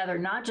band together,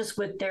 not just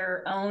with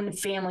their own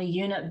family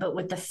unit, but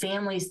with the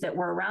families that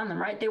were around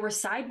them, right? They were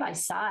side by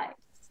side.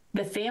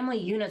 The family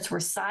units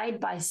were side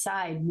by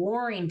side,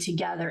 warring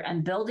together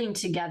and building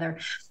together,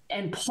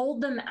 and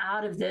pulled them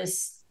out of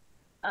this.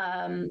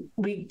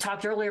 We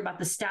talked earlier about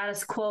the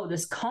status quo,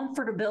 this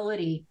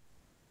comfortability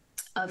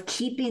of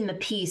keeping the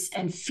peace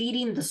and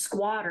feeding the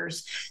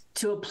squatters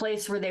to a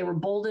place where they were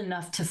bold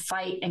enough to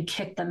fight and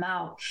kick them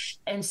out.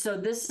 And so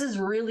this is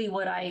really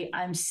what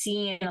I'm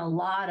seeing a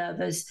lot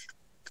of is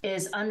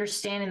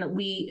understanding that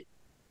we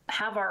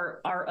have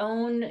our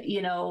own,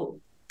 you know,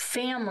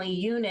 family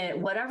unit,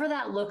 whatever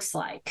that looks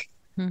like.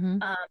 Mm-hmm.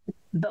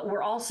 But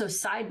we're also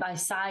side by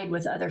side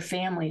with other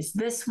families.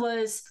 This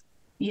was,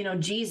 you know,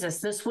 Jesus.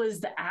 This was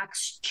the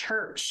Acts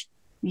church.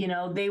 You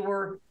know, they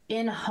were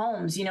in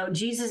homes. You know,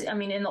 Jesus, I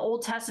mean, in the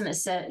Old Testament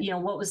said, you know,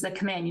 what was the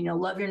command? You know,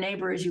 love your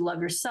neighbor as you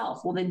love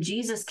yourself. Well, then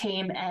Jesus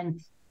came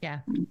and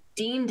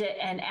deemed it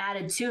and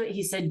added to it.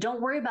 He said, don't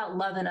worry about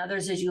loving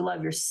others as you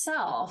love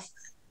yourself.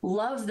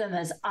 Love them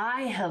as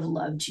I have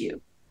loved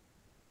you.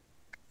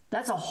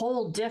 That's a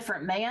whole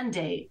different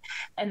mandate.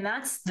 And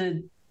that's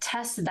the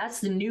tested. That's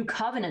the new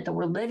covenant that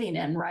we're living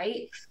in,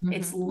 right? Mm-hmm.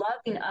 It's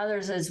loving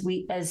others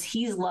as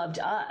he's loved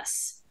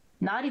us,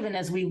 not even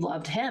as we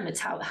loved him. It's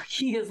how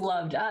he has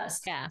loved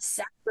us,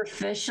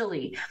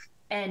 sacrificially,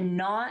 and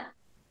not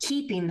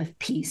keeping the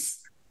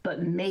peace,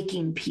 but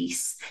making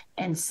peace.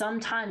 And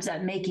sometimes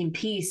that making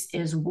peace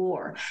is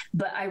war.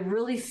 But I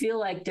really feel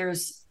like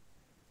there's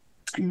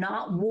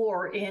not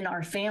war in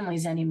our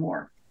families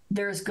anymore.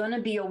 There's going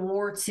to be a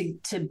war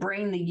to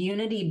bring the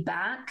unity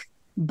back,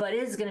 but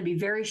it's going to be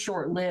very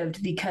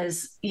short-lived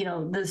because,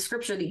 the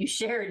scripture that you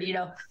shared,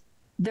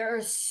 there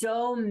are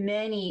so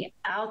many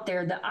out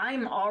there that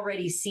I'm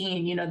already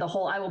seeing, the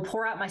whole, I will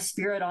pour out my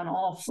spirit on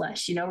all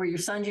flesh, where your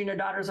sons and your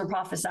daughters are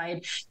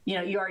prophesied,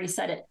 you already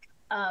said it.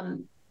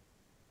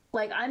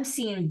 Like I'm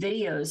seeing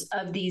videos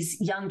of these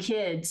young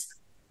kids.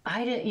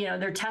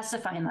 They're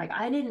testifying, like,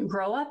 I didn't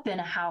grow up in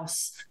a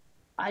house.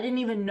 I didn't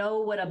even know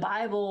what a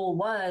Bible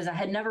was. I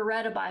had never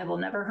read a Bible,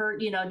 never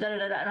heard, And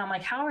I'm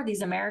like, how are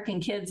these American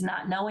kids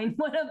not knowing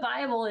what a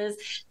Bible is?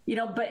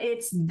 But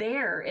it's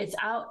there, it's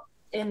out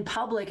in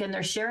public, and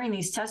they're sharing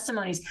these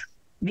testimonies.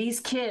 These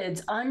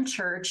kids,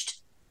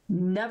 unchurched,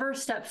 never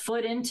stepped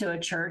foot into a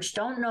church,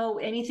 don't know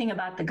anything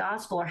about the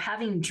gospel, are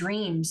having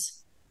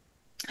dreams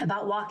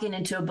about walking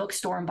into a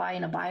bookstore and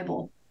buying a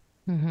Bible.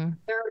 Mm-hmm.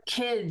 There are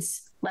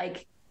kids,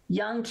 like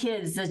young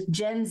kids, the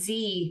Gen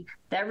Z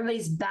that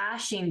everybody's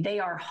bashing, they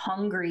are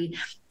hungry.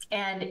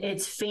 And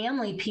it's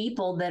family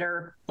people that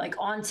are like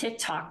on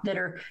TikTok that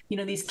are,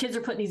 these kids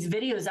are putting these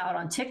videos out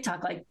on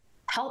TikTok, like,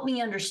 help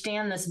me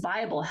understand this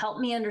Bible, help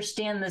me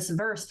understand this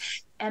verse.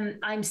 And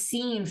I'm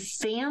seeing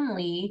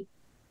family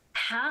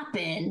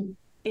happen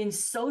in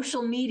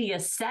social media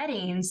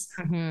settings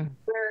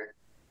where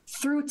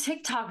through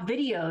TikTok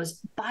videos,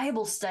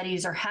 Bible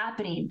studies are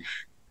happening.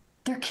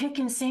 They're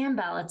kicking sand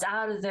ballots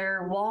out of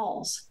their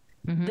walls.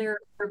 Mm-hmm. They're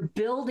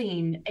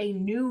building a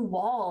new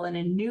wall and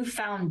a new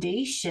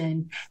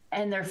foundation,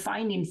 and they're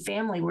finding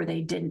family where they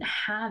didn't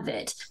have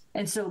it.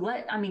 And so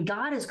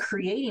God is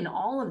creating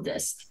all of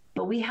this,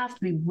 but we have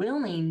to be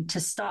willing to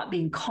stop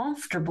being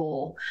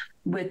comfortable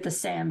with the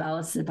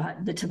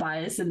Sanballats, the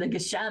Tobias, and the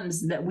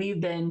Geshems that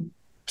we've been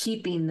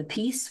keeping the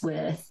peace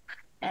with,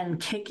 and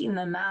kicking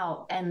them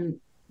out, and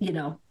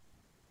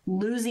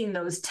losing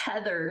those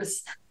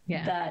tethers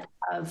that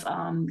have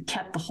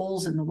kept the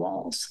holes in the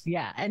walls.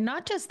 Yeah. And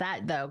not just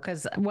that, though,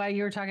 because while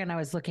you were talking, I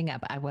was looking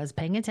up, I was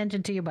paying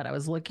attention to you, but I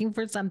was looking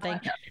for something.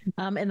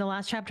 In the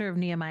last chapter of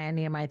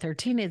Nehemiah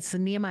 13, it's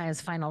Nehemiah's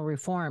final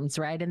reforms,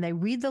 right? And they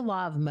read the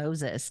law of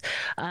Moses.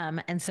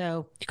 And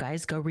so you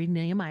guys go read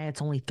Nehemiah.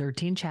 It's only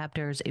 13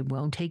 chapters. It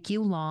won't take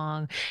you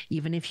long.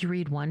 Even if you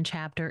read one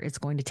chapter, it's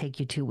going to take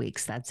you 2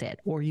 weeks. That's it.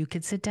 Or you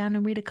could sit down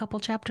and read a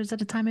couple chapters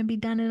at a time and be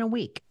done in a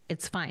week.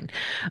 It's fine.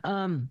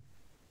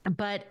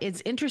 But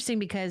it's interesting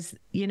because,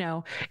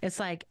 it's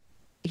like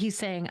he's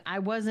saying, I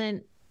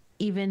wasn't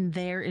even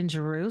there in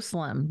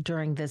Jerusalem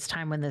during this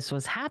time when this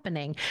was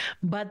happening,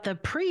 but the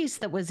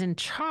priest that was in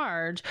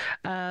charge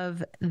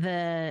of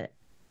the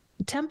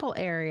temple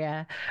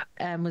area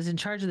and was in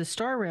charge of the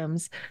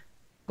storerooms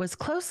was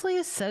closely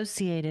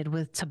associated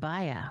with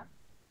Tobiah.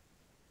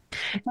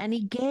 And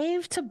he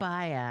gave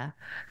Tobiah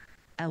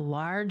a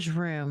large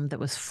room that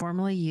was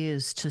formerly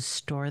used to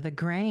store the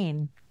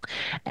grain.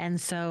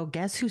 And so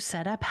guess who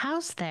set up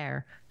house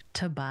there?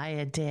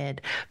 Tobiah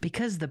did,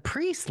 because the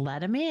priest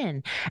let him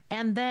in.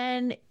 And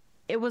then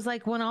it was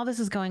like, when all this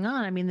is going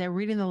on, they're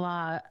reading the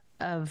law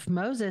of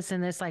Moses,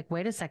 and it's like,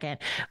 wait a second,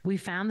 we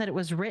found that it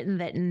was written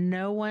that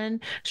no one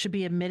should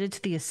be admitted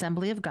to the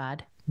assembly of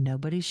God.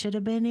 Nobody should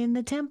have been in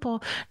the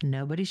temple.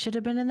 Nobody should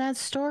have been in that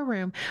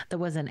storeroom that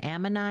was an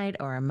Ammonite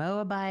or a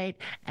Moabite.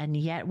 And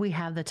yet we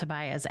have the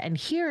Tobias. And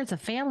here it's a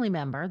family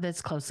member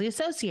that's closely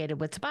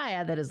associated with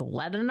Tobiah that is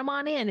letting them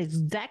on in. It's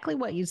exactly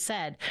what you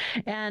said.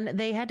 And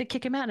they had to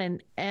kick him out.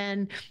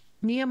 And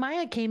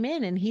Nehemiah came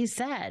in and he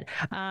said,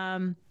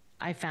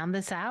 I found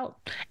this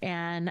out,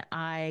 and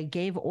I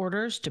gave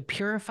orders to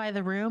purify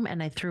the room,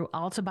 and I threw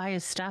all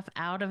Tobiah's stuff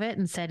out of it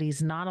and said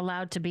he's not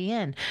allowed to be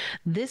in.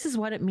 This is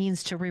what it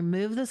means to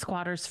remove the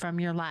squatters from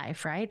your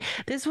life, right?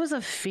 This was a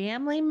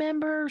family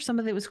member,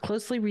 somebody that was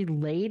closely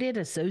related,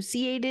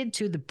 associated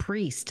to the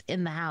priest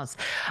in the house.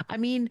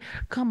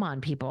 Come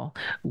on, people.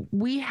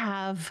 We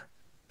have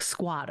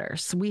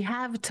squatters. We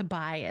have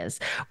Tobias.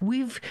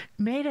 We've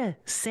made a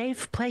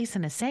safe place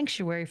and a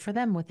sanctuary for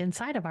them within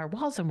inside of our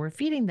walls, and we're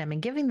feeding them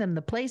and giving them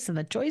the place and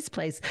the choice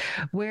place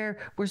where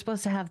we're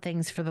supposed to have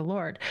things for the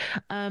Lord.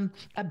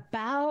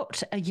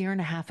 About a year and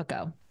a half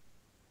ago,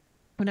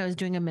 when I was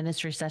doing a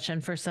ministry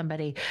session for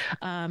somebody,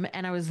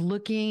 and I was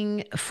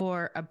looking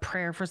for a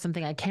prayer for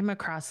something, I came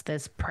across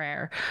this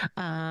prayer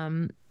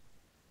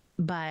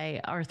by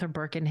Arthur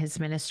Burke in his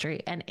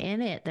ministry. And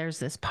in it, there's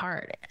this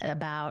part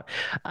about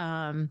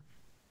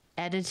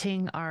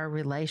editing our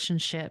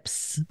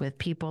relationships with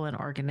people and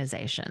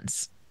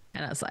organizations.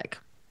 And I was like,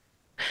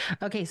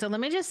 okay, so let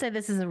me just say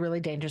this is a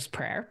really dangerous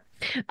prayer,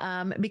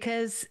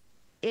 because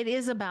it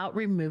is about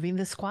removing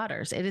the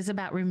squatters. It is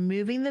about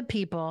removing the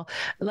people,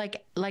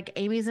 like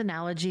Amy's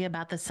analogy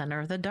about the center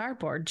of the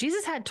dartboard.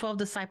 Jesus had 12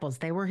 disciples.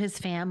 They were his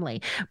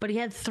family, but he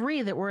had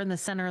 3 that were in the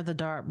center of the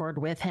dartboard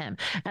with him.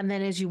 And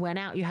then as you went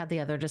out, you had the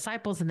other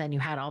disciples, and then you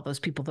had all those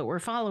people that were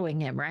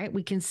following him, right?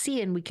 We can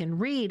see and we can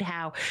read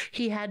how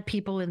he had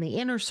people in the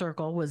inner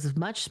circle was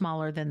much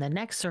smaller than the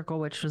next circle,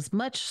 which was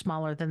much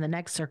smaller than the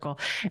next circle.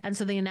 And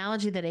so the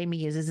analogy that Amy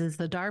uses is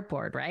the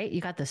dartboard, right?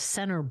 You got the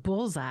center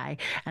bullseye,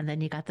 and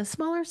then you got the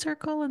smaller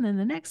circle, and then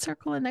the next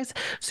circle, and next.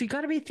 So you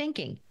got to be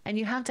thinking, and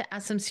you have to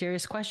ask some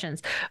serious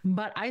questions.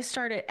 But I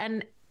started,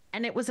 and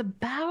it was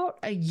about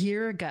a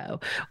year ago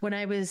when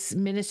I was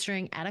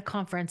ministering at a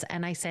conference,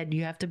 and I said,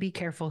 you have to be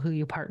careful who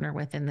you partner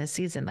with in this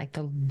season. Like,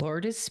 the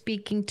Lord is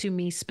speaking to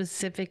me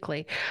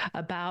specifically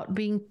about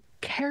being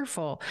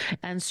careful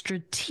and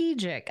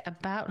strategic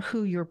about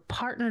who you're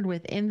partnered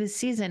with in this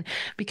season,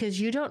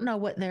 because you don't know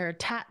what they're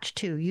attached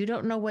to. You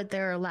don't know what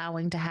they're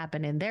allowing to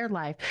happen in their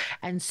life.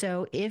 And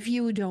so if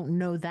you don't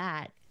know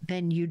that,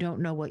 then you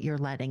don't know what you're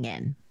letting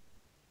in.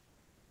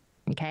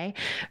 Okay.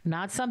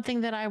 Not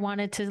something that I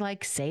wanted to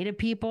like say to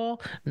people,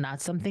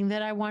 not something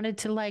that I wanted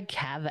to like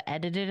have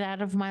edited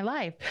out of my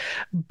life,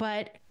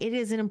 but it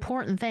is an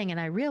important thing. And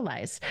I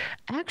realized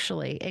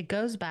actually it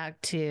goes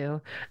back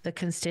to the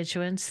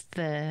constituents,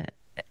 the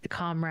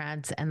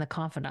comrades, and the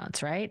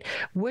confidants, right?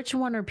 Which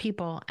one are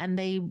people, and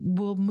they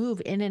will move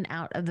in and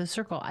out of the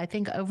circle. I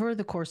think over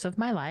the course of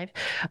my life,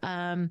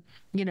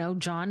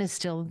 John is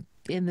still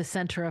in the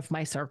center of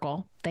my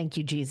circle. Thank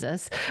you,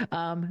 Jesus.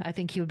 I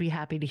think he would be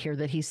happy to hear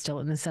that he's still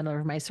in the center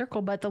of my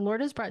circle, but the Lord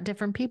has brought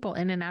different people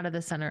in and out of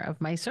the center of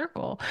my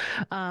circle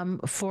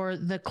for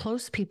the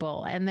close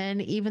people, and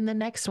then even the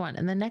next one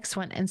and the next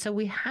one. And so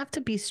we have to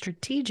be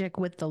strategic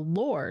with the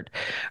Lord,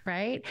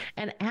 right?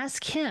 And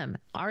ask him,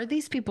 are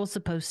these people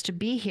supposed to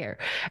be here?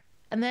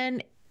 And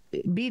then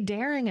be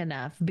daring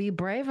enough, be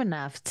brave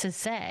enough to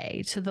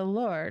say to the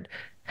Lord,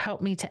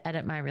 help me to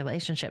edit my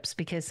relationships,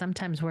 because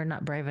sometimes we're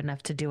not brave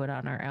enough to do it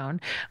on our own.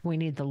 We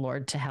need the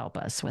Lord to help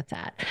us with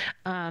that.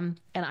 And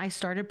I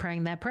started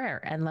praying that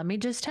prayer. And let me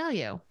just tell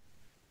you,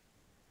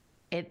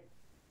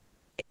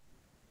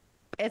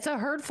 it's a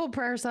hurtful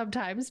prayer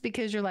sometimes,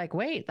 because you're like,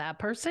 wait, that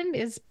person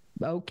is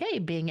okay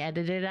being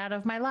edited out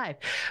of my life.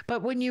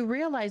 But when you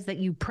realize that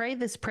you pray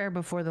this prayer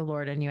before the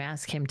Lord and you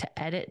ask him to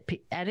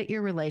edit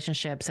your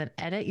relationships, and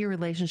edit your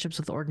relationships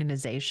with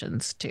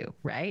organizations too,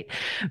 right?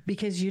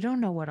 Because you don't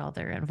know what all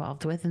they're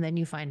involved with. And then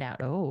you find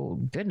out, oh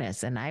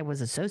goodness, and I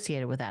was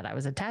associated with that. I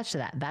was attached to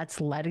that.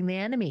 That's letting the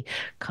enemy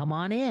come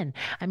on in.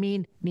 I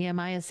mean,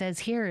 Nehemiah says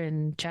here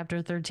in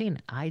chapter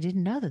 13, I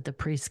didn't know that the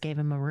priests gave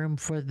him a room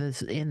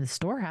in the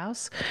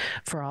storehouse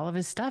for all of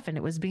his stuff, and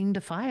it was being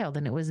defiled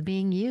and it was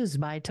being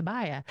used by Tobiah.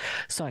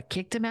 So I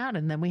kicked him out,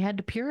 and then we had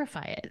to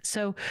purify it.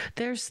 So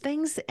there's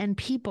things and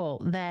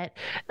people that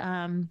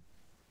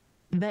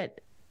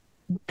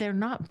they're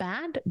not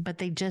bad, but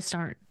they just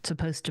aren't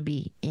supposed to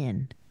be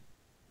in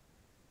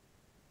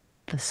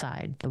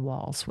the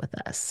walls with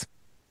us.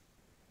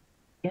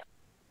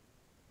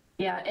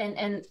 Yeah.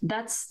 And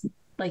that's,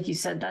 like you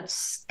said,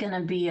 that's going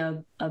to be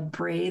a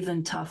brave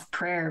and tough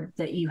prayer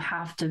that you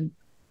got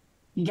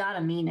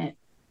to mean it,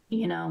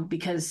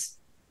 because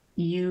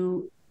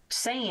you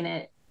saying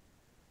it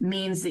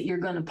means that you're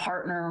going to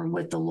partner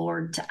with the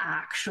Lord to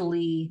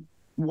actually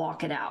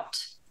walk it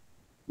out,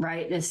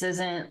 right? This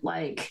isn't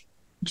like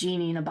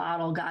genie in a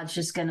bottle. God's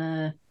just going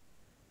to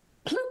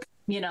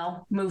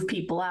move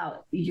people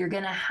out. You're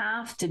going to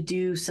have to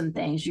do some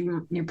things.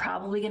 You're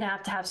probably going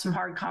to have some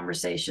hard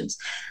conversations.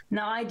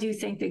 Now, I do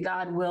think that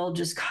God will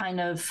just kind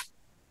of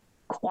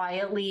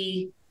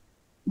quietly,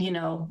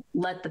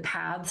 let the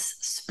paths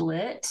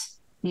split.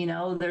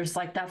 There's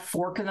like that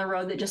fork in the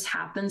road that just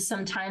happens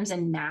sometimes,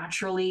 and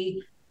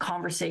naturally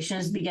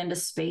conversations begin to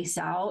space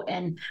out,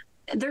 and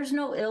there's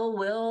no ill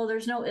will,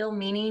 there's no ill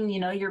meaning.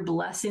 You're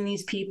blessing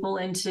these people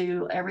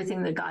into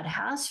everything that God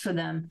has for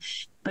them,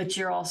 but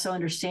you're also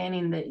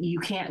understanding that you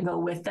can't go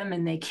with them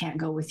and they can't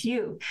go with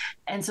you.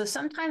 And so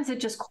sometimes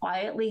it just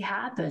quietly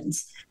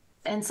happens,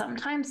 and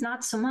sometimes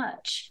not so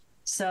much.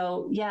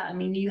 So yeah, I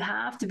mean, you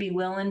have to be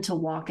willing to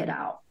walk it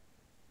out.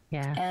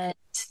 Yeah. And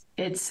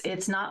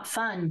it's not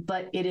fun,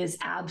 but it is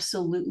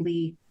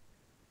absolutely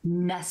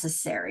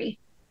necessary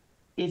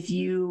if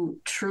you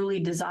truly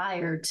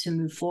desire to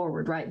move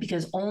forward, right?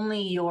 Because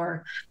only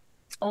your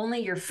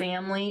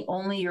family,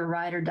 only your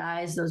ride or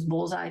dies, those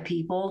bullseye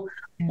people,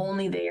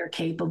 only they are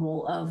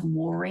capable of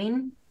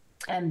warring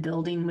and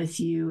building with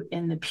you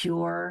in the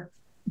pure,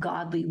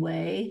 godly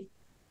way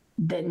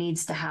that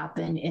needs to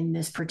happen in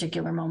this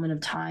particular moment of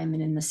time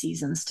and in the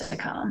seasons to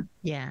come.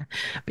 Yeah,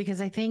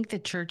 because I think the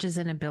church is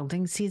in a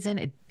building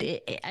season.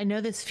 I know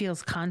this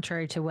feels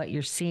contrary to what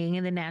you're seeing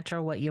in the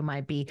natural, what you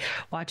might be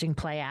watching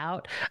play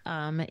out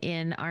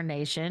in our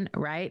nation,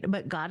 right?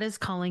 But God is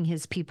calling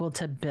his people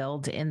to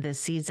build in this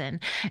season,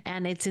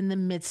 and it's in the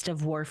midst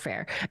of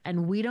warfare.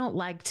 And we don't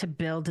like to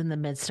build in the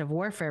midst of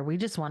warfare. We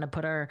just want to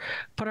put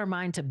our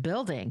mind to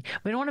building.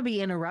 We don't want to be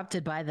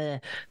interrupted by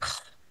the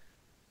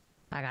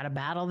I got to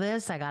battle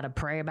this. I got to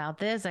pray about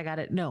this.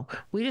 No,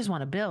 we just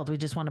want to build. We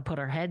just want to put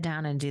our head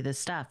down and do this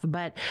stuff.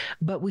 But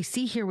we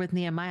see here with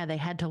Nehemiah, they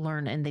had to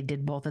learn, and they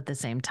did both at the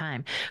same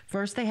time.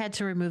 First, they had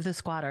to remove the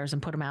squatters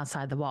and put them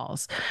outside the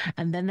walls.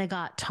 And then they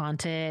got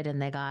taunted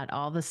and they got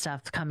all the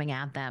stuff coming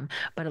at them.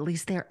 But at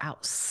least they're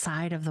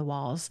outside of the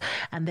walls,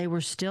 and they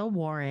were still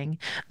warring.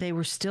 They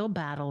were still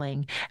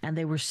battling, and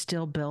they were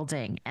still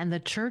building. And the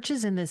church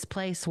is in this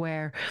place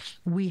where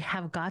we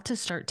have got to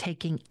start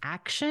taking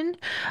action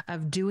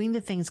of doing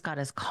the things God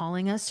is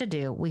calling us to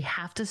do. We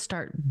have to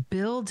start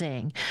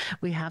building.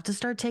 We have to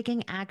start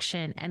taking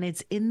action. And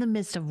it's in the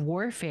midst of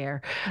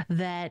warfare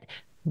that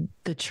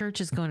the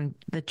church is going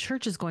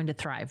to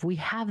thrive. We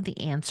have the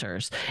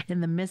answers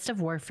in the midst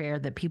of warfare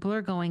that people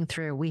are going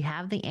through. We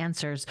have the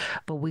answers,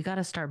 but we got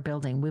to start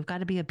building. We've got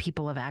to be a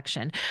people of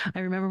action. I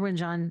remember when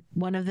John,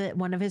 one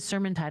of his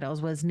sermon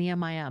titles was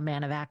Nehemiah, a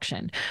man of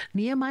action.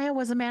 Nehemiah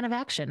was a man of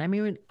action. I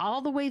mean,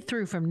 all the way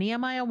through from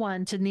Nehemiah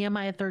 1 to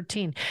Nehemiah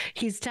 13,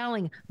 he's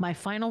telling my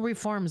final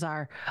reforms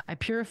are, I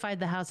purified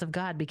the house of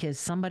God because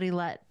somebody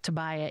let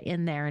Tobiah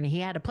in there and he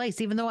had a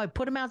place. Even though I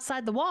put him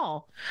outside the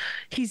wall,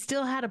 he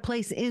still had a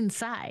place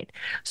inside.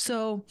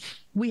 So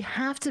we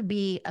have to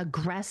be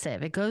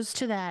aggressive. It goes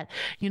to that,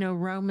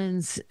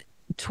 Romans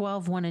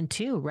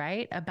 12:1-2,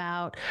 right?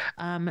 About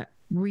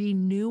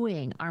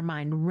renewing our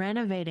mind,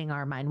 renovating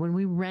our mind. When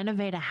we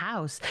renovate a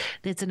house,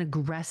 it's an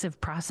aggressive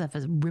process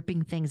of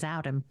ripping things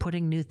out and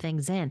putting new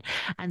things in.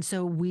 And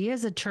so we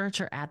as a church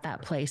are at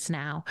that place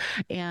now.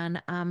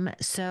 And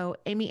so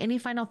Amy, any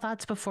final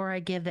thoughts before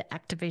I give the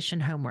activation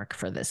homework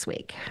for this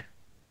week?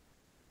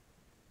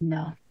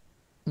 No.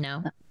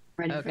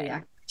 Ready Okay. for the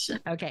activation.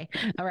 Okay.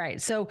 All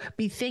right. So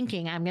be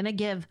thinking, I'm going to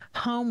give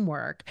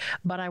homework,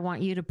 but I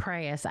want you to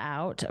pray us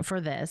out for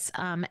this.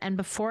 And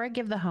before I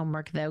give the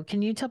homework, though,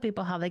 can you tell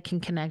people how they can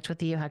connect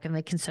with you? How can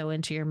they sow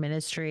into your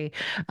ministry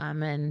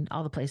and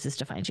all the places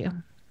to find you?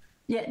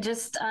 Yeah,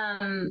 just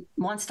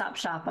one-stop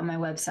shop on my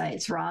website.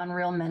 It's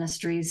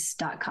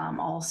rawandrealministries.com,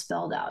 all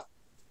spelled out.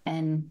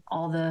 And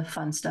all the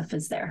fun stuff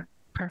is there.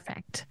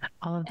 Perfect.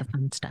 All of the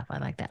fun stuff. I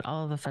like that.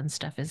 All of the fun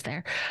stuff is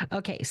there.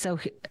 Okay. So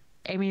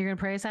Amy, you're going to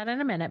pray us out in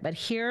a minute, but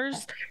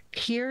here's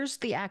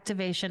the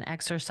activation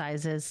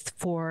exercises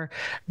for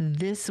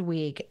this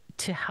week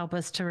to help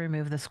us to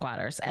remove the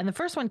squatters. And the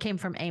first one came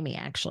from Amy,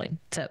 actually.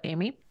 So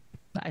Amy,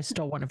 I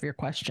stole one of your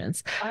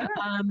questions.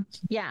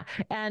 Yeah.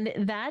 And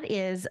that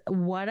is,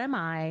 what am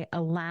I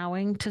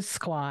allowing to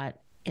squat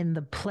in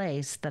the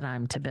place that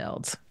I'm to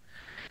build?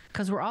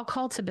 Because we're all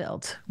called to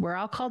build. We're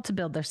all called to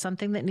build. There's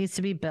something that needs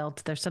to be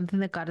built. There's something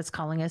that God is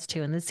calling us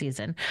to in this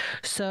season.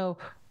 So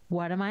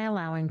what am I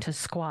allowing to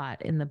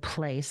squat in the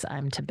place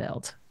I'm to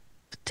build?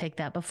 Take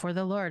that before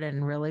the Lord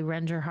and really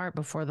rend your heart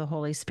before the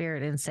Holy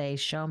Spirit and say,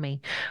 show me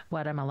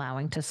what I'm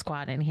allowing to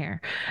squat in here.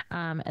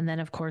 And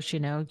then, of course, you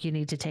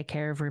need to take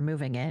care of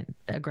removing it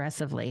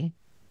aggressively,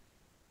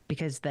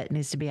 because that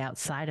needs to be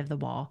outside of the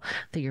wall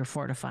that you're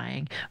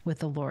fortifying with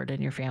the Lord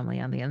and your family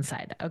on the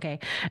inside. Okay.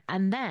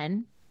 And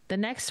then the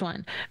next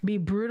one, be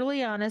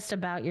brutally honest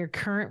about your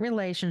current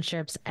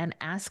relationships and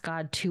ask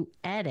God to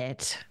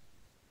edit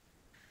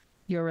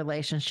your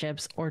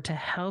relationships or to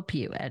help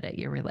you edit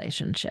your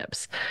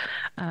relationships.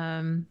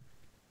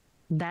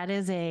 That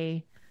is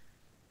a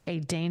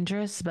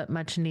dangerous but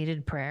much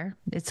needed prayer.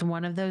 It's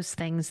one of those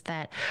things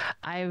that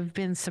I've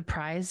been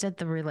surprised at,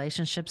 the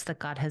relationships that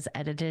God has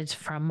edited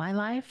from my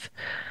life.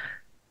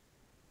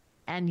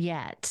 And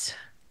yet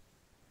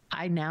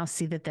I now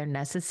see that they're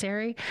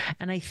necessary.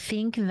 And I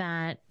think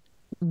that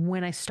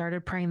when I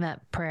started praying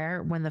that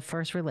prayer, when the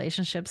first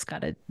relationships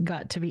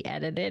got to be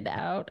edited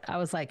out, I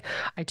was like,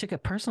 I took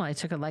it personal. I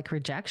took it like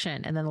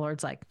rejection. And then the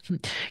Lord's like,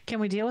 can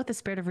we deal with the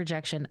spirit of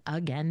rejection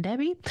again,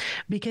 Debbie?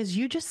 Because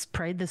you just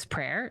prayed this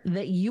prayer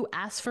that you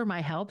asked for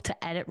my help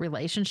to edit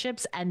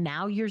relationships. And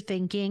now you're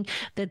thinking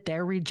that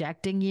they're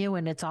rejecting you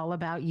and it's all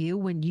about you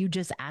when you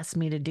just asked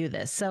me to do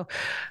this. So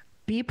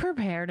be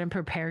prepared and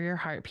prepare your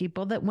heart,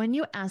 people, that when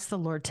you ask the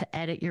Lord to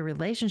edit your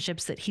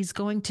relationships, that he's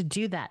going to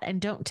do that.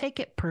 And don't take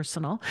it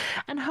personal.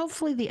 And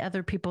hopefully the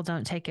other people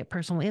don't take it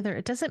personal either.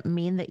 It doesn't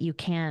mean that you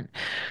can't,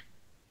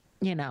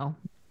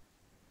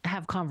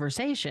 have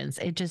conversations.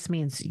 It just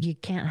means you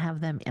can't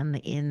have them in the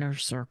inner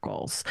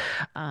circles,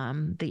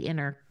 the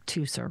inner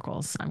two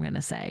circles, I'm going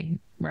to say,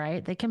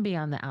 right? They can be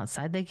on the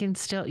outside. You can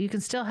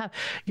still have,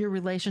 your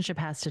relationship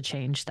has to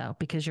change though,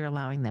 because you're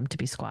allowing them to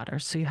be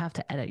squatters. So you have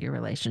to edit your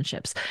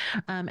relationships.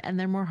 And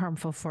they're more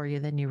harmful for you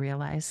than you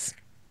realize.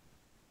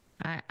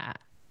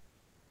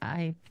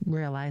 I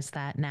realize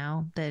that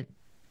now that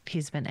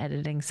he's been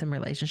editing some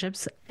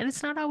relationships, and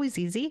it's not always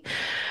easy,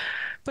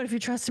 but if you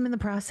trust him in the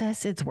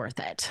process, it's worth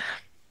it.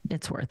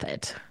 It's worth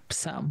it.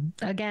 So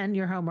again,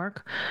 your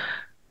homework,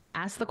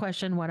 ask the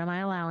question, what am I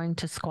allowing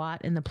to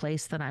squat in the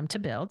place that I'm to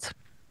build?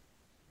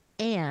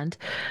 And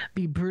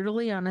be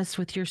brutally honest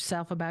with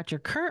yourself about your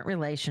current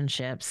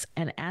relationships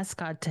and ask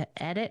God to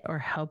edit or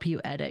help you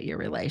edit your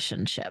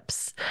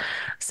relationships.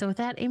 So with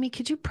that, Amy,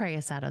 could you pray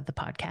us out of the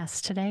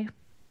podcast today?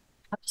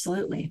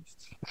 Absolutely.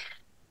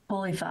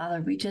 Holy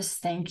Father, we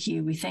just thank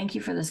you. We thank you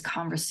for this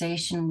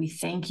conversation. We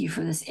thank you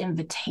for this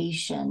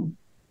invitation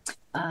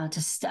to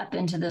step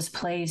into this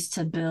place,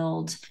 to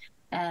build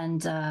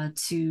and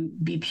to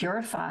be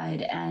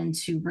purified and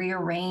to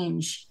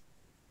rearrange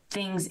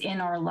things in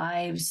our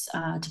lives,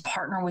 to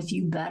partner with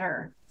you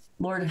better.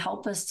 Lord,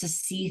 help us to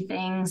see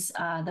things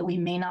that we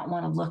may not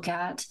want to look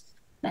at,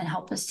 and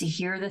help us to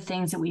hear the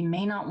things that we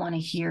may not want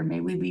to hear. May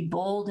we be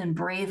bold and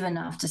brave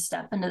enough to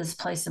step into this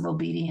place of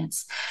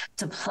obedience,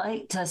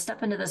 to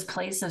step into this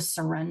place of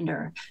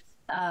surrender.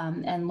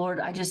 And Lord,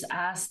 I just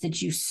ask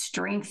that you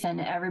strengthen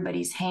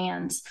everybody's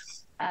hands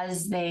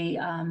as they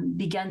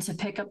begin to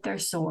pick up their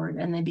sword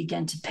and they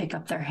begin to pick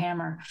up their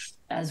hammer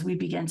as we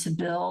begin to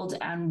build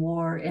and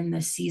war in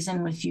this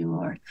season with you,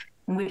 Lord.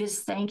 And we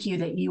just thank you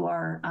that you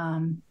are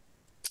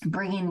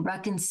bringing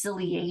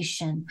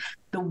reconciliation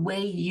the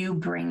way you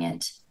bring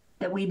it,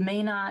 that we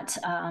may not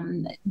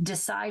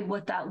decide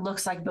what that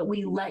looks like, but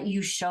we let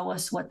you show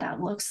us what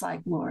that looks like,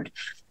 Lord,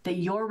 that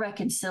your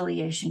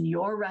reconciliation,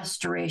 your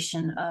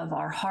restoration of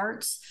our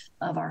hearts,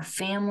 of our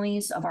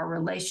families, of our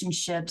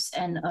relationships,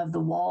 and of the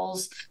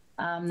walls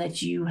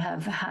that you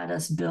have had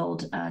us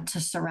build to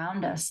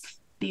surround us,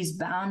 these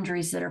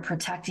boundaries that are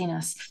protecting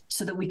us,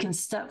 so that we can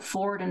step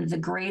forward into the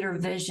greater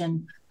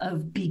vision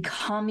of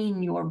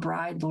becoming your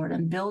bride, Lord,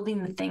 and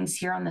building the things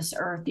here on this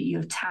earth that you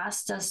have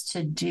tasked us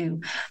to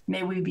do.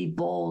 May we be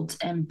bold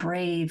and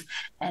brave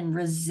and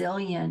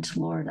resilient,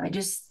 Lord. I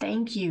just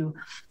thank you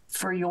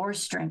for your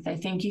strength. I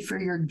thank you for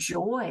your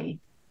joy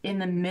in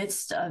the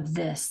midst of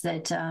this,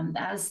 that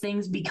as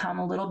things become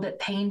a little bit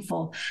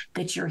painful,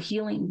 that your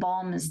healing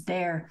balm is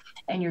there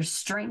and your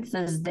strength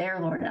is there,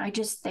 Lord. And I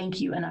just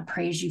thank you and I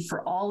praise you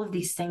for all of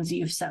these things that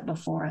you've set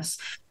before us,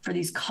 for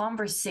these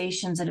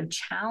conversations that have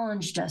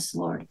challenged us,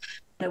 Lord,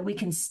 that we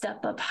can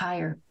step up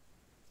higher.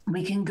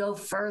 We can go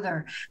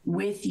further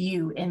with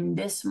you in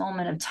this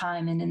moment of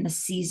time and in the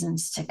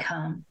seasons to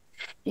come.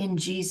 In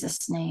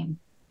Jesus' name,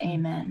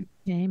 amen.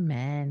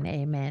 Amen.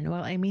 Amen.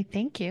 Well, Amy,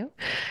 thank you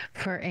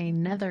for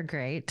another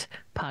great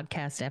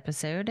podcast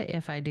episode,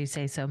 if I do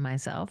say so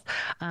myself.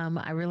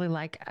 I really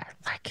like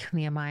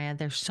Nehemiah.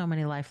 There's so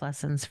many life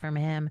lessons from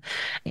him.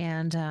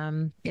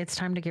 And it's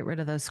time to get rid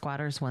of those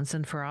squatters once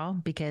and for all,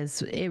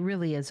 because it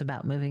really is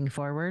about moving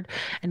forward.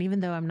 And even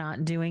though I'm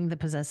not doing the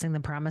possessing the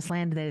promised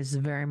land, that is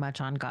very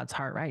much on God's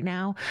heart right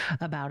now,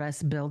 about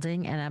us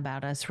building and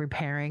about us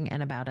repairing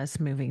and about us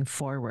moving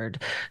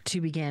forward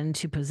to begin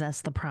to possess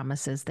the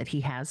promises that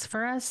he has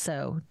for us.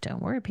 So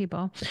don't worry,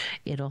 people.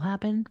 It'll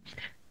happen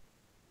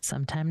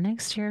sometime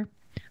next year.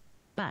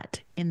 But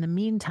in the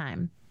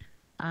meantime,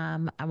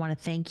 I want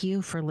to thank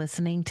you for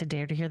listening to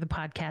Dare to Hear the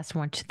podcast. I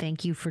want to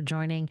thank you for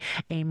joining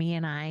Amy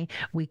and I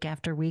week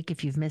after week.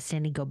 If you've missed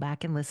any, go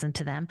back and listen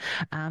to them.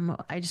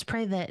 I just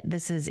pray that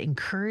this has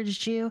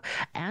encouraged you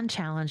and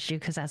challenged you,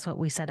 because that's what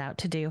we set out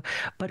to do.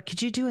 But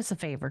could you do us a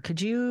favor? Could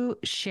you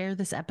share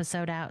this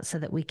episode out so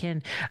that we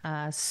can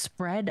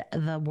spread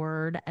the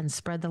word and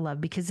spread the love?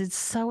 Because it's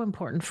so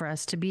important for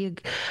us to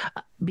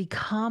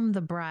become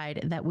the bride,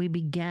 that we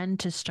begin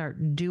to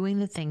start doing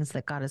the things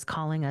that God is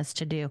calling us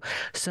to do,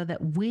 so that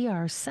we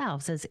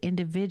ourselves as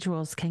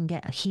individuals can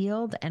get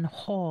healed and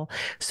whole,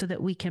 so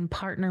that we can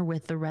partner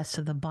with the rest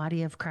of the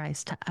body of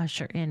Christ to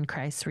usher in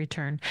Christ's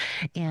return.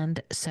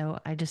 And so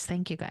I just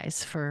thank you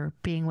guys for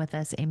being with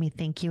us. Amy,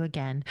 thank you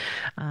again.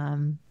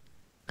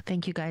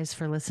 Thank you guys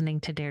for listening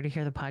to Dare to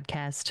Hear the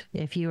podcast.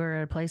 If you are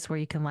at a place where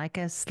you can like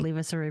us, leave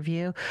us a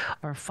review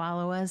or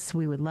follow us,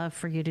 we would love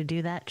for you to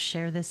do that.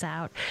 Share this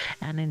out.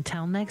 And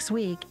until next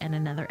week and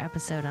another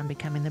episode on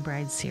Becoming the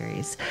Bride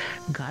series,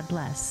 God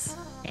bless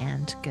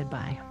and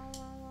goodbye.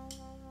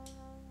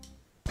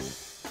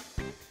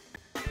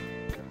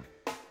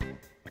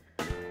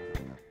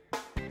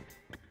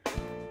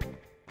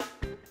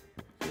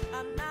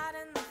 I'm not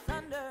in the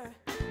thunder,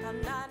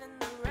 I'm not in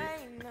the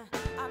rain,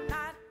 I'm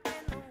not in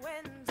the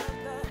winds of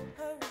the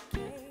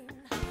hurricane.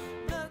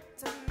 Look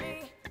to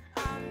me,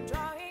 I'm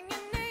drawing you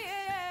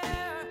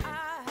near.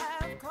 I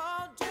have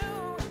called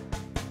you,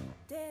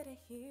 dare to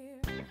hear.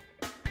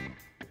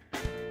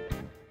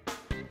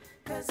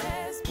 'Cause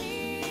there's